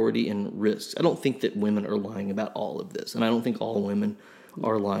highest priority and risks? I don't think that women are lying about all of this, and I don't think all women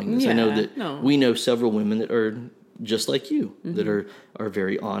are lying this. I know that we know several women that are just like you, that are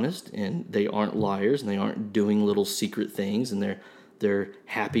very honest, and they aren't liars, and they aren't doing little secret things, and they're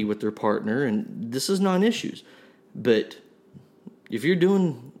happy with their partner, and this is non-issues. But if you're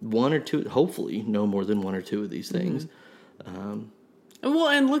doing one or two, hopefully no more than one or two of these things. Well,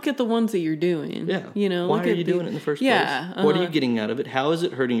 and look at the ones that you're doing. Yeah. Why are you doing it in the first place? What are you getting out of it? How is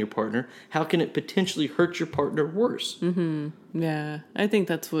it hurting your partner? How can it potentially hurt your partner worse? Mm-hmm. Yeah. I think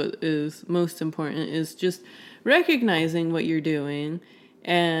that's what is most important, is just recognizing what you're doing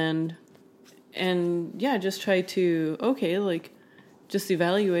and just try to, just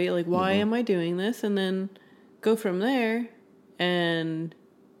evaluate, why am I doing this? And then go from there, and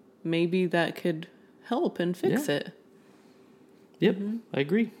maybe that could help and fix it. Yep, I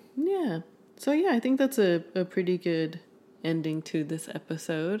agree. Yeah. So, I think that's a pretty good ending to this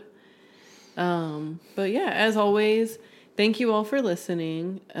episode. But, as always, thank you all for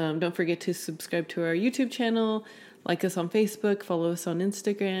listening. Don't forget to subscribe to our YouTube channel, like us on Facebook, follow us on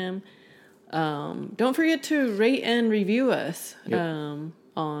Instagram. Don't forget to rate and review us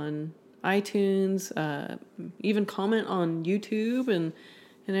on iTunes, even comment on YouTube and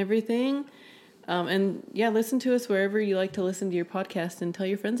everything. Listen to us wherever you like to listen to your podcast, and tell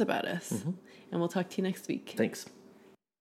your friends about us. And we'll talk to you next week. Thanks.